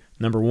be,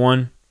 number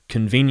one,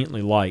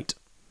 conveniently light,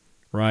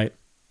 right?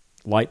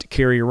 Light to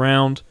carry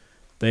around.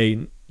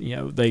 They, you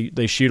know,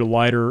 they shoot a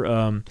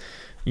lighter,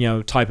 you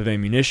know, type of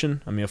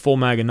ammunition. I mean, a full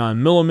mag of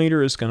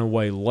 9mm is going to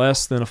weigh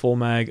less than a full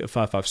mag of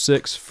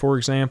 5.56, for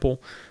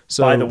example.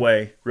 So, by the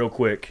way, real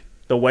quick,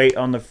 the weight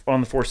on the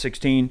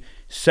 416,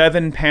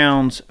 7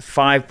 pounds,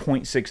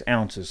 5.6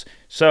 ounces.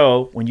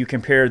 So when you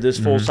compare this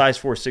full size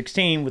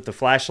 416 with the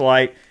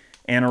flashlight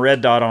and a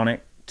red dot on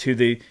it to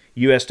the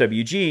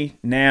USWG,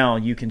 now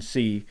you can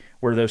see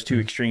where those two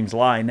extremes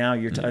lie. Now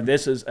you're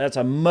that's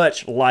a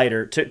much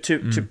lighter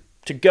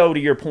to go to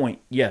your point.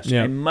 Yes,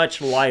 a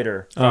much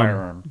lighter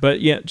firearm.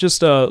 But yeah,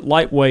 just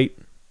lightweight,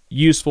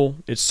 useful.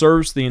 It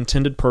serves the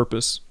intended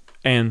purpose,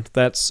 and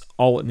that's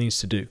all it needs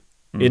to do.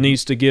 It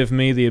needs to give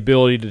me the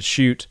ability to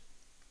shoot,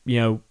 you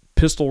know,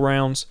 pistol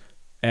rounds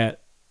at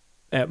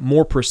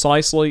more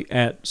precisely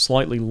at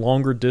slightly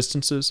longer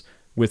distances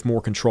with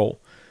more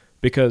control.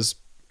 Because,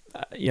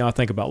 you know, I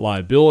think about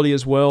liability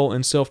as well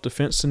in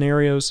self-defense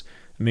scenarios.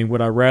 I mean,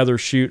 would I rather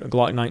shoot a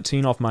Glock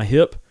 19 off my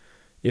hip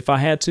if I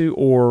had to,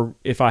 or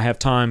if I have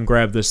time,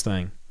 grab this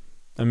thing?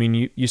 I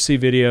mean, you see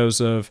videos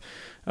of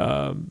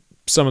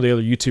some of the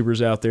other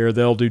YouTubers out there.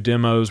 They'll do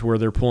demos where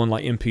they're pulling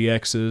like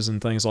MPXs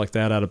and things like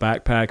that out of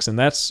backpacks, and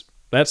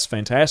that's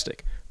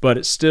fantastic. But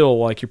it's still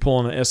like you're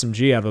pulling an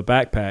SMG out of a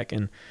backpack,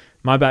 and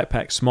my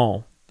backpack's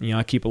small. You know,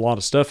 I keep a lot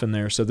of stuff in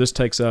there, so this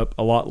takes up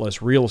a lot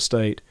less real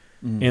estate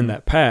in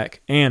that pack,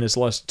 and it's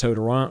less to tote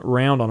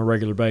around on a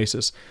regular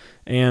basis.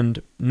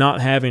 And not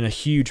having a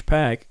huge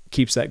pack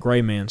keeps that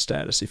gray man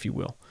status, if you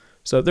will.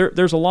 So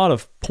there's a lot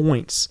of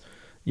points,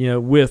 you know,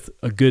 with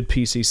a good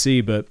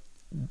PCC, but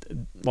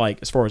like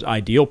as far as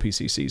ideal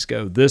PCCs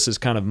go, this is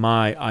kind of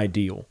my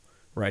ideal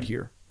right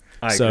here.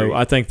 I agree.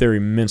 I think they're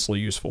immensely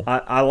useful.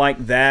 I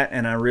like that,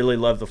 and I really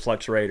love the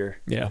Flux Raider.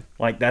 Yeah.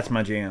 Like, that's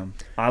my jam.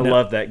 I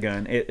love that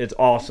gun. It's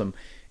awesome.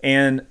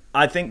 And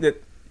I think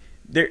that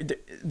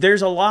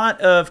there's a lot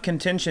of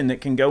contention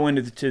that can go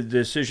into the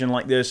decision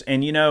like this.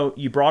 And, you know,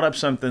 you brought up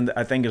something that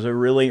I think is a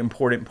really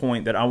important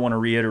point that I want to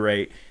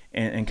reiterate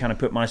and kind of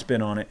put my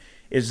spin on it,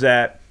 is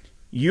that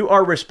you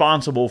are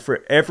responsible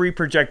for every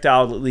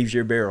projectile that leaves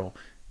your barrel.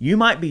 You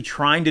might be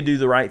trying to do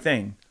the right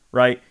thing,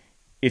 right?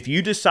 If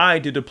you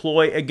decide to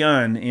deploy a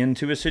gun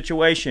into a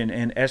situation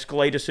and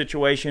escalate a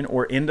situation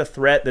or end a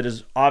threat that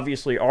is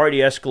obviously already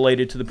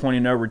escalated to the point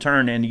of no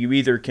return, and you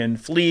either can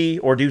flee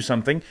or do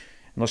something,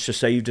 and let's just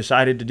say you've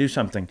decided to do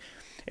something,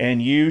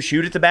 and you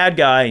shoot at the bad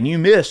guy and you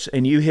miss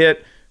and you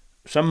hit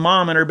some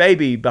mom and her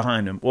baby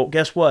behind them, well,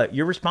 guess what?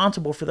 You're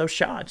responsible for those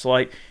shots.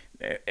 Like,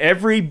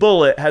 every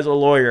bullet has a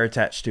lawyer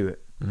attached to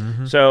it.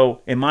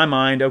 So in my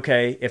mind,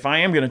 okay, if I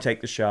am going to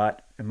take the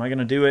shot, am I going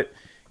to do it,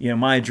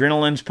 my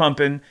adrenaline's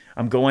pumping.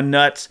 I'm going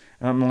nuts.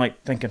 And I'm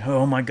like thinking,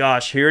 oh my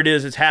gosh, here it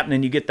is. It's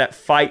happening. You get that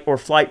fight or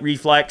flight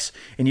reflex,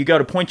 and you go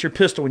to point your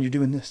pistol and you're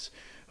doing this.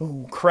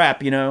 Oh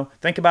crap,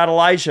 Think about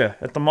Elijah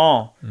at the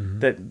mall.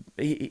 That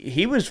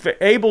he was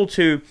able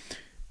to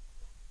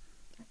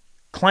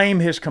claim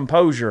his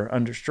composure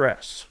under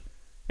stress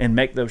and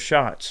make those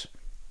shots.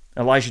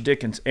 Elijah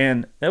Dickens.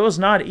 And it was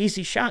not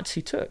easy shots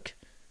he took.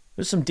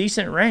 There's some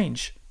decent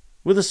range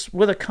with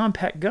a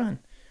compact gun.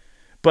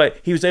 But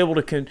he was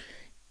able to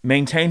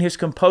maintain his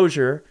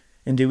composure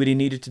and do what he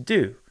needed to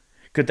do.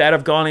 Could that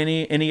have gone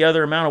any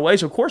other amount of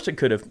ways? Of course it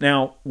could have.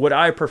 Now, would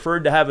I prefer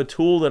to have a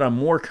tool that I'm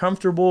more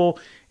comfortable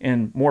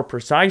and more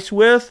precise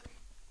with?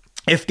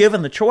 If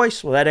given the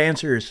choice, well, that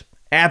answer is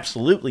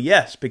absolutely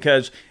yes,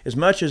 because as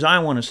much as I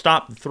want to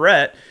stop the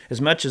threat,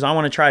 as much as I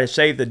want to try to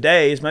save the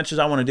day, as much as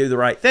I want to do the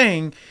right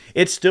thing,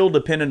 it's still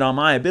dependent on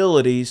my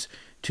abilities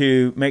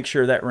to make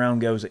sure that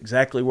round goes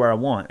exactly where I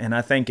want. And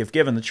I think if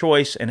given the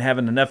choice and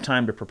having enough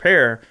time to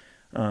prepare,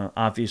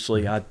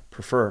 obviously I'd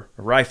prefer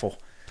a rifle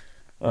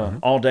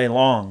all day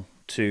long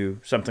to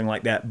something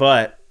like that.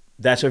 But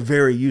that's a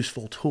very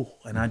useful tool,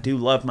 and I do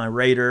love my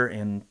Raider,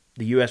 and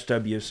the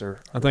USWs are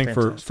I think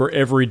fantastic. for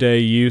everyday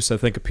use, I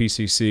think a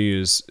PCC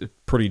is a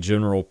pretty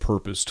general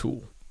purpose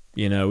tool.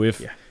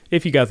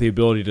 If you got the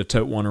ability to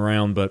tote one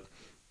around, but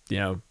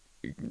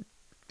in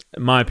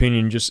my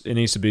opinion, just it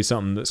needs to be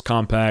something that's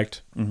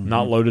compact,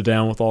 not loaded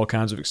down with all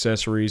kinds of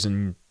accessories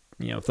and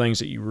things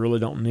that you really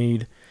don't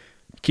need.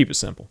 Keep it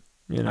simple.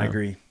 I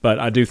agree. But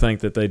I do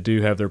think that they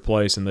do have their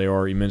place and they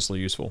are immensely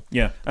useful.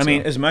 Yeah. I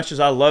mean, as much as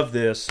I love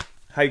this,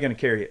 how are you going to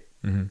carry it?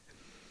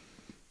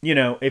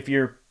 If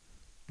you're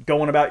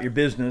going about your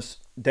business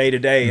day to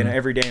day in an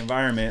everyday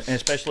environment, and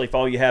especially if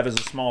all you have is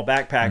a small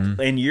backpack,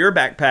 and your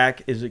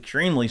backpack is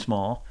extremely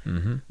small,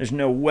 there's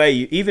no way,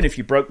 even if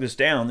you broke this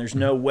down, there's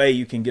no way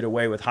you can get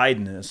away with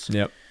hiding this.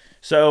 Yep.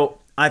 So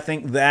I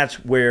think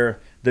that's where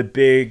the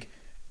big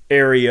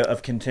area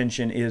of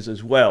contention is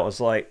as well.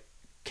 It's like,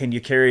 can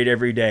you carry it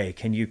every day?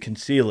 Can you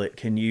conceal it?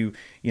 Can you,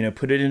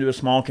 put it into a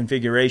small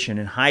configuration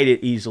and hide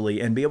it easily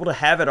and be able to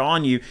have it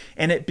on you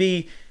and it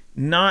be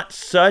not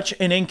such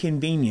an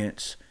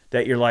inconvenience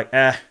that you're like,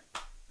 I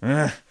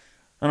don't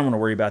want to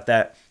worry about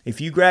that.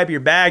 If you grab your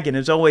bag and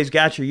it's always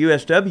got your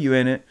USW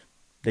in it,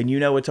 then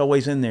it's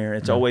always in there.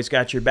 It's always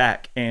got your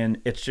back,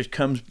 and it just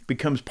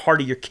becomes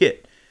part of your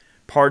kit,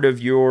 part of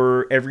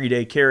your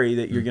everyday carry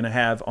that you're going to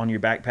have on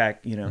your backpack,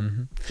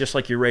 just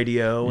like your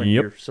radio and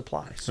your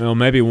supplies. Well,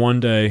 maybe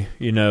one day,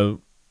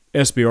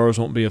 SBRs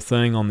won't be a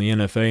thing on the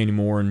NFA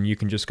anymore, and you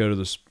can just go to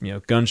this,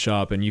 gun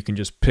shop and you can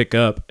just pick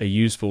up a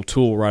useful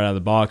tool right out of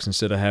the box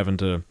instead of having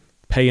to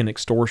pay an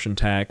extortion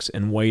tax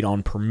and wait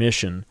on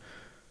permission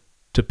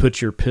to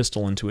put your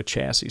pistol into a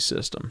chassis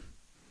system.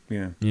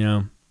 Yeah.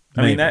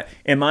 I mean, that,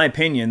 in my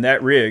opinion,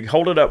 that rig,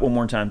 hold it up one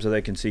more time so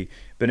they can see,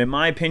 but in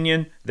my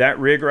opinion, that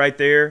rig right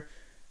there,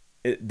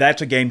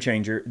 that's a game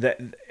changer. That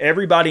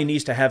everybody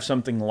needs to have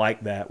something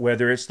like that,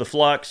 whether it's the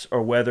Flux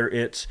or whether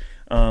it's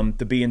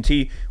the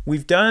B&T.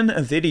 We've done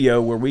a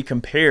video where we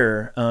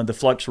compare the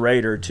Flux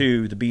Raider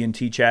to the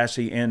B&T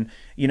chassis, and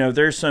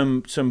there's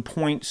some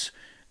points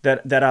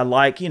that I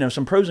like,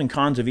 some pros and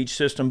cons of each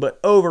system, but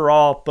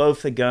overall,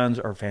 both the guns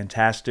are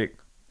fantastic.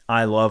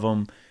 I love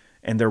them,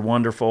 and they're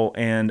wonderful,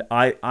 and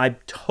I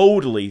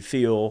totally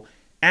feel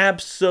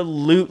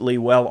absolutely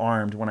well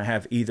armed when I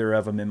have either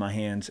of them in my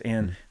hands,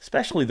 and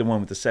especially the one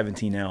with the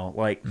 17L,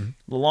 like the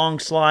long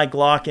slide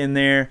Glock in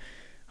there.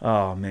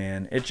 Oh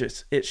man, it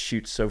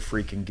shoots so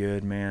freaking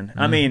good, man.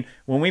 I mean,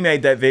 when we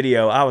made that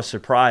video, I was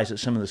surprised at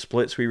some of the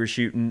splits we were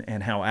shooting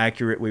and how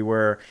accurate we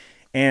were.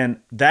 And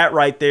that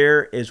right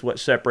there is what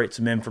separates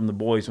the men from the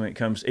boys when it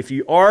comes. If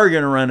you are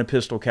going to run a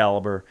pistol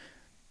caliber,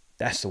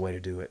 that's the way to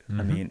do it.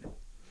 I mean,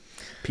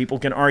 people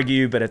can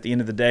argue, but at the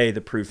end of the day,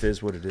 the proof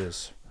is what it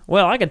is.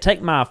 Well, I can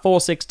take my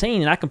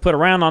 416 and I can put a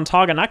round on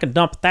target and I can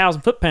dump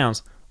 1,000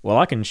 foot-pounds. Well,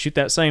 I can shoot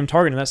that same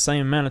target in that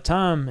same amount of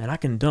time and I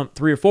can dump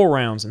 3 or 4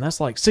 rounds, and that's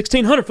like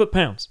 1,600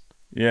 foot-pounds.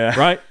 Yeah.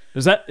 Right?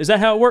 Is that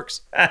how it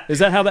works? Is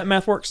that how that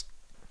math works?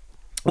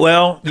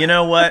 Well, you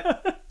know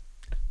what?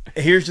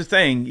 Here's the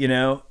thing,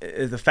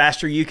 the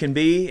faster you can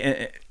be.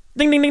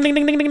 Ding, ding, ding, ding,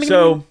 ding, ding, ding.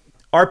 So,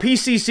 are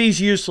PCCs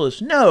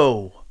useless?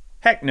 No.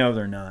 Heck no,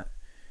 they're not.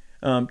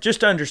 Just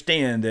to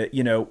understand that,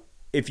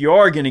 if you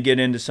are going to get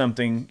into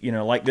something,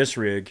 like this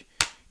rig,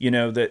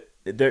 that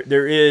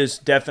there is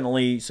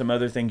definitely some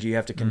other things you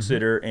have to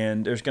consider,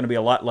 and there's going to be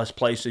a lot less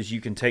places you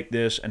can take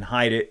this and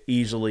hide it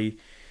easily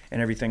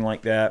and everything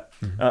like that.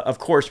 Of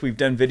course, we've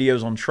done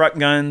videos on truck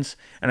guns,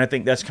 and I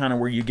think that's kind of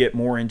where you get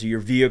more into your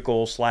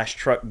vehicle /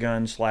 truck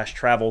gun /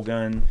 travel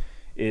gun,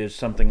 is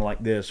something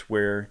like this,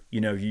 where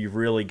you've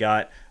really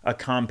got a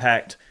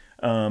compact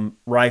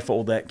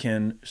rifle that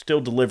can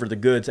still deliver the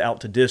goods out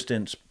to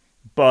distance,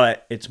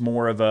 but it's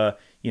more of a,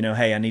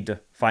 hey, I need to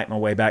fight my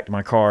way back to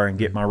my car and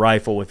get my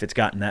rifle if it's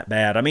gotten that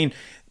bad. I mean,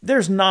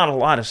 there's not a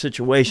lot of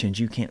situations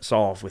you can't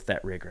solve with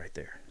that rig right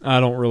there. I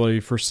don't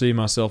really foresee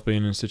myself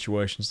being in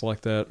situations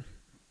like that.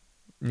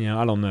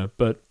 I don't know,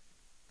 but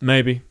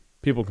maybe.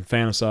 people can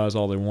fantasize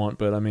all they want,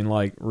 but I mean,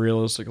 like,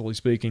 realistically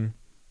speaking,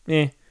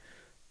 you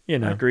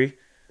know. I agree.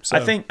 So,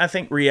 I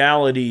think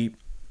reality,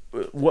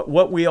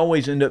 what we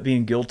always end up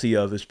being guilty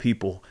of as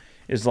people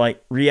is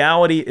like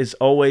reality is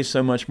always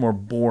so much more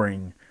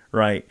boring,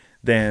 right?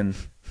 Than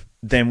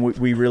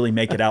we really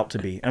make it out to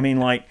be. I mean,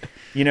 like,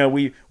 you know,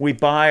 we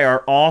buy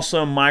our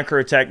awesome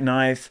Microtech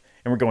knife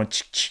and we're going,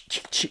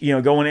 you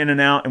know, going in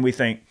and out, and we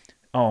think,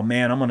 oh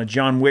man, I'm going to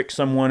John Wick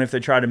someone if they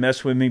try to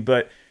mess with me.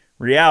 But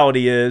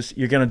reality is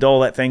you're going to dull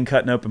that thing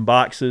cutting open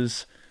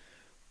boxes.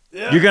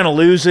 Yeah. You're going to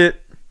lose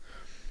it.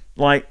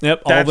 Like,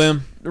 yep, all of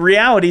them.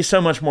 Reality is so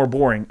much more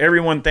boring.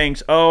 Everyone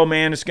thinks, oh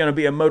man, it's going to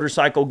be a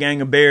motorcycle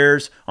gang of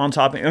bears on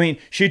top. I mean,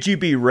 should you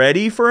be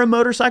ready for a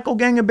motorcycle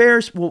gang of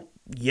bears? Well,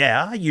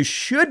 yeah, you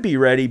should be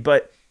ready,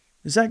 but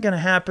is that going to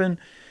happen?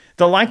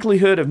 The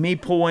likelihood of me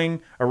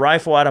pulling a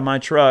rifle out of my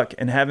truck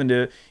and having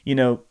to, you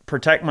know,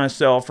 protect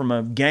myself from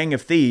a gang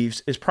of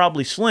thieves is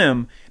probably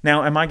slim.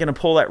 Now, am I going to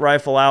pull that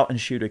rifle out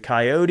and shoot a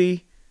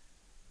coyote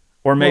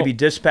or maybe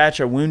dispatch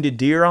a wounded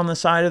deer on the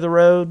side of the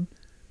road?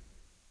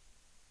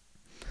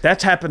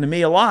 That's happened to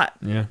me a lot.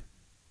 Yeah.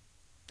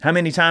 How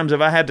many times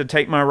have I had to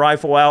take my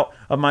rifle out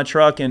of my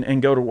truck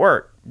and go to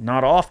work?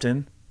 Not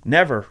often.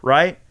 Never,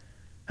 right?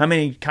 How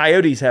many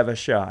coyotes have I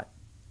shot?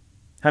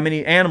 How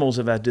many animals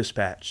have I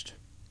dispatched?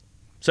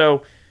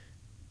 So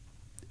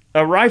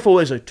a rifle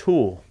is a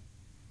tool,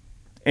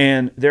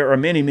 and there are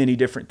many, many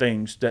different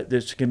things that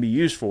this can be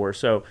used for.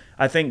 So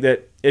I think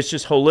that it's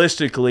just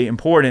holistically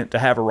important to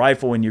have a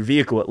rifle in your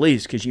vehicle at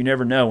least, because you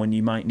never know when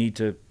you might need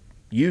to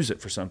use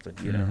it for something,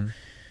 you know.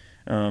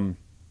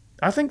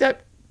 I think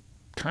that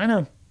kind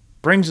of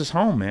brings us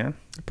home, man.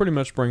 It pretty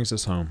much brings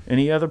us home.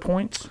 Any other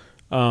points?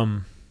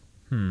 Let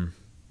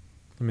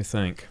me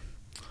think.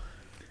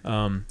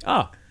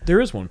 There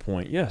is one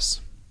point,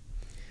 yes.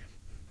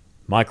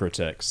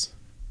 Microtechs.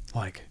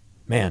 Like,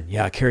 man,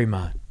 yeah, I carry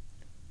my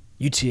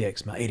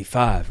UTX, my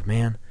 85,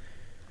 man.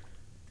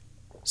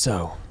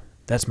 So,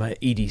 that's my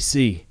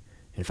EDC.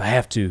 And if I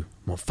have to,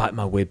 I'm going to fight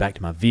my way back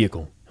to my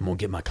vehicle. I'm going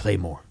to get my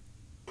Claymore.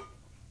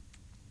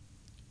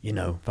 You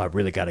know, if I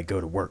really got to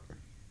go to work.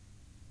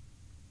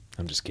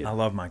 I'm just kidding. I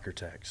love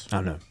Microtechs.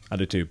 I know. I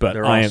do too. But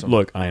They're I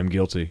awesome. I am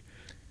guilty.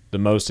 The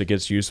most it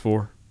gets used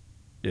for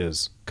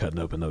is cutting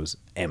open those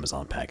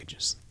Amazon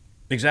packages.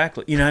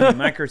 Exactly. You know how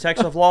many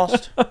Microtechs I've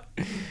lost?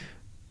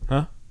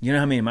 Huh? You know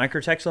how many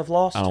Microtechs I've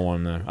lost? I don't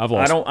want to know. I've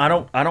lost.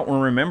 I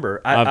don't remember.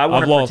 I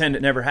want to pretend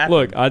it never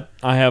happened. Look,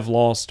 I have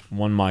lost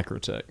one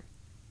Microtech.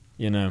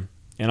 You know,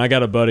 and I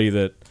got a buddy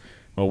that,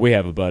 well, we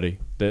have a buddy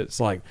that's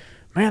like,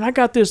 man, I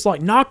got this like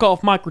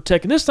knockoff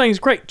Microtech, and this thing's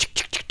great.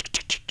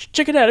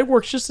 Check it out. It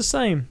works just the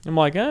same. I'm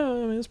like,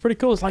 oh, I mean, it's pretty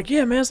cool. It's like,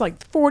 yeah, man, it's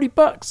like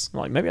 $40. I'm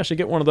like, maybe I should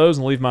get one of those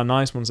and leave my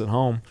nice ones at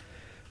home.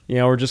 You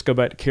know, or just go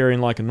back to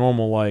carrying like a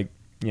normal, like,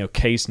 you know,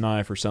 case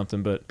knife or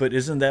something. But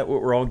isn't that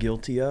what we're all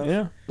guilty of?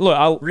 yeah.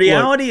 Look,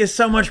 reality is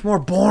so much more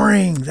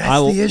boring.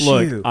 That's the issue.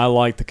 Look, I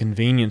like the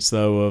convenience,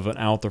 though, of an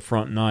out the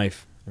front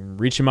knife.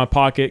 Reach in my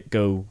pocket,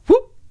 go,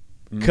 whoop,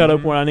 cut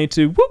up what I need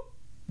to, whoop,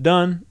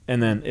 done.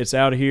 And then it's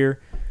out of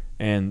here.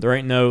 And there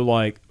ain't no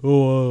like,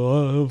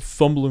 oh, I'm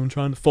fumbling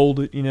trying to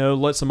fold it, you know,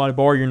 let somebody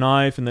borrow your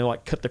knife and they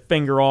like cut their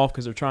finger off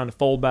because they're trying to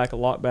fold back a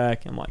lock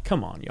back. I'm like,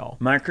 come on, y'all.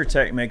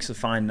 Microtech makes a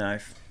fine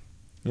knife.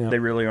 Yeah. They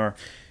really are.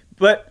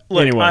 But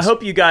look, Anyways. I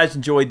hope you guys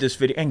enjoyed this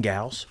video. And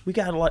gals, we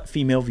got a lot of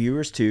female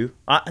viewers too.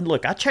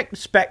 Look, I check the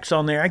specs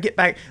on there. I get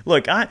back.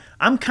 Look,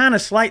 I'm kind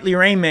of slightly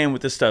Rain Man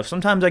with this stuff.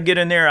 Sometimes I get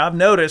in there. I've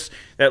noticed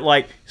that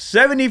like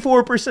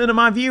 74% of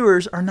my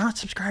viewers are not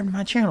subscribed to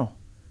my channel.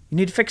 You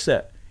need to fix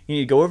that. You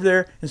need to go over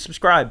there and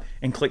subscribe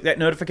and click that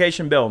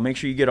notification bell. Make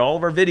sure you get all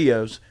of our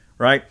videos,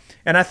 right?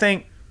 And I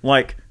think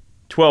like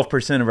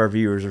 12% of our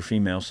viewers are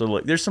female. So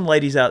look, there's some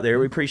ladies out there.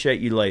 We appreciate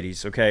you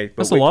ladies, okay? But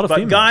That's a lot of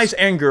females. Guys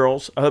and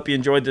girls, I hope you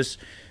enjoyed this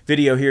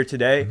video here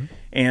today.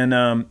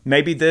 And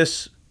maybe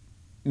there's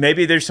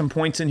some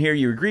points in here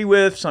you agree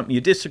with, something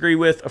you disagree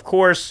with. Of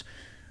course,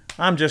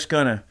 I'm just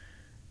going to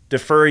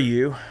defer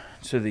you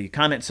to the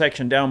comment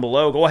section down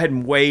below. Go ahead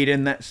and wade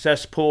in that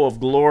cesspool of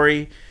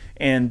glory.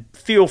 And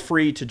feel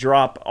free to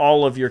drop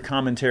all of your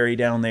commentary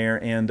down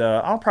there, and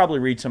I'll probably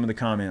read some of the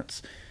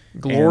comments.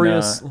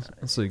 Glorious, And,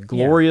 let's see,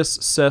 glorious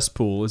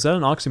cesspool. Is that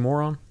an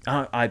oxymoron?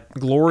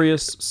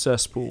 Glorious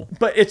cesspool.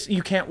 But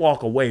you can't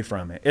walk away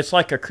from it. It's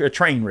like a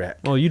train wreck.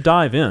 Well, you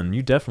dive in.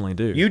 You definitely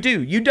do. You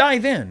do. You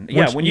dive in.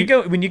 Yeah. When you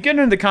get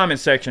into the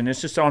comment section,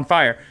 it's just on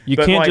fire. You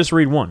can't just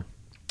read one.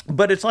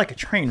 But it's like a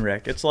train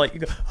wreck. It's like you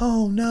go,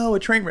 oh no, a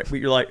train wreck. But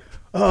you're like,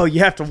 oh, you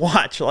have to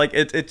watch. Like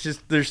it's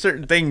just there's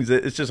certain things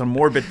that it's just a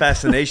morbid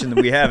fascination that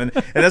we have, and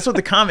that's what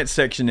the comment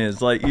section is.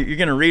 Like you're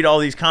gonna read all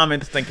these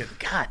comments, thinking,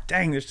 God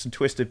dang, there's some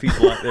twisted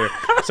people out there.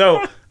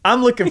 So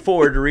I'm looking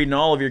forward to reading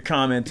all of your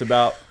comments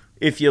about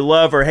if you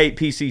love or hate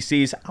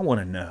PCCs. I want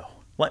to know.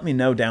 Let me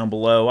know down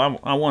below.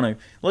 I want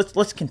to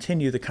let's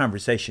continue the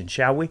conversation,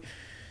 shall we?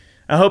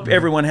 I hope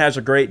everyone has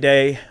a great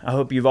day. I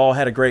hope you've all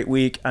had a great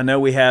week. I know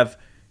we have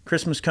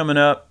Christmas coming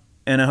up,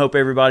 and I hope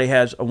everybody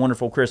has a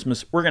wonderful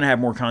Christmas. We're going to have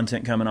more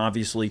content coming,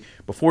 obviously,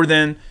 before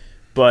then,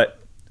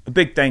 but a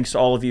big thanks to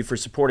all of you for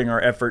supporting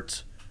our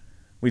efforts.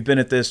 We've been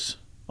at this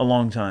a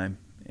long time,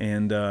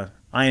 and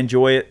I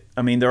enjoy it.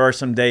 I mean, there are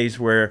some days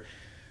where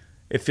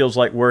it feels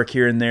like work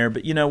here and there,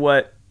 but you know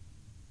what?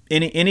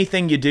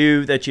 Anything you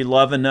do that you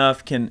love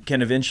enough can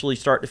eventually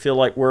start to feel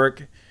like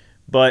work,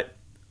 but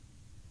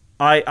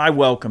I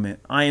welcome it.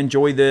 I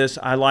enjoy this.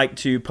 I like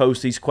to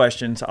post these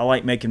questions. I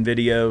like making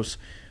videos.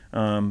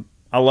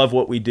 I love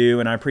what we do,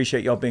 and I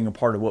appreciate y'all being a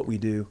part of what we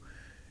do.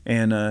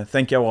 And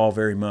thank y'all all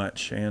very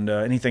much. And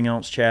anything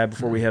else, Chad,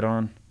 before we head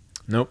on?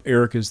 Nope.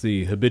 Eric is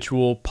the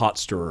habitual pot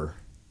stirrer.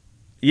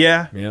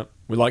 Yeah. Yep.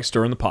 We like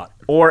stirring the pot.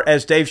 Or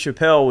as Dave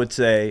Chappelle would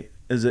say,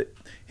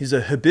 he's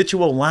a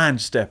habitual line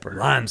stepper.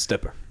 Line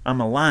stepper. I'm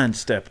a line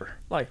stepper.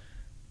 Like,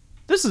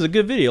 this is a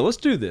good video. Let's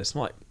do this.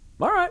 I'm like,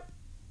 all right.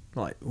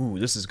 I'm like, ooh,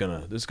 this is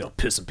gonna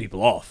piss some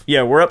people off.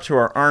 Yeah, we're up to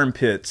our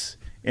armpits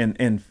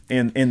in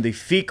the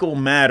fecal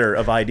matter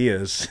of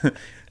ideas.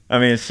 I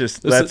mean, it's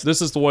just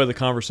this is the way the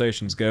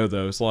conversations go,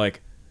 though. It's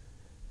like,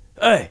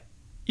 hey,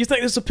 you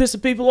think this will piss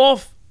some people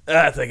off?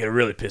 I think it'll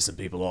really piss some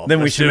people off.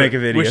 Then we should make a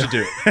video. We should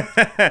do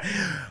it.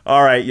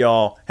 All right,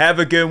 y'all. Have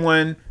a good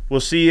one. We'll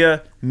see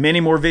you.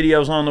 Many more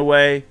videos on the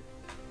way.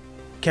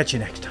 Catch you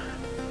next time.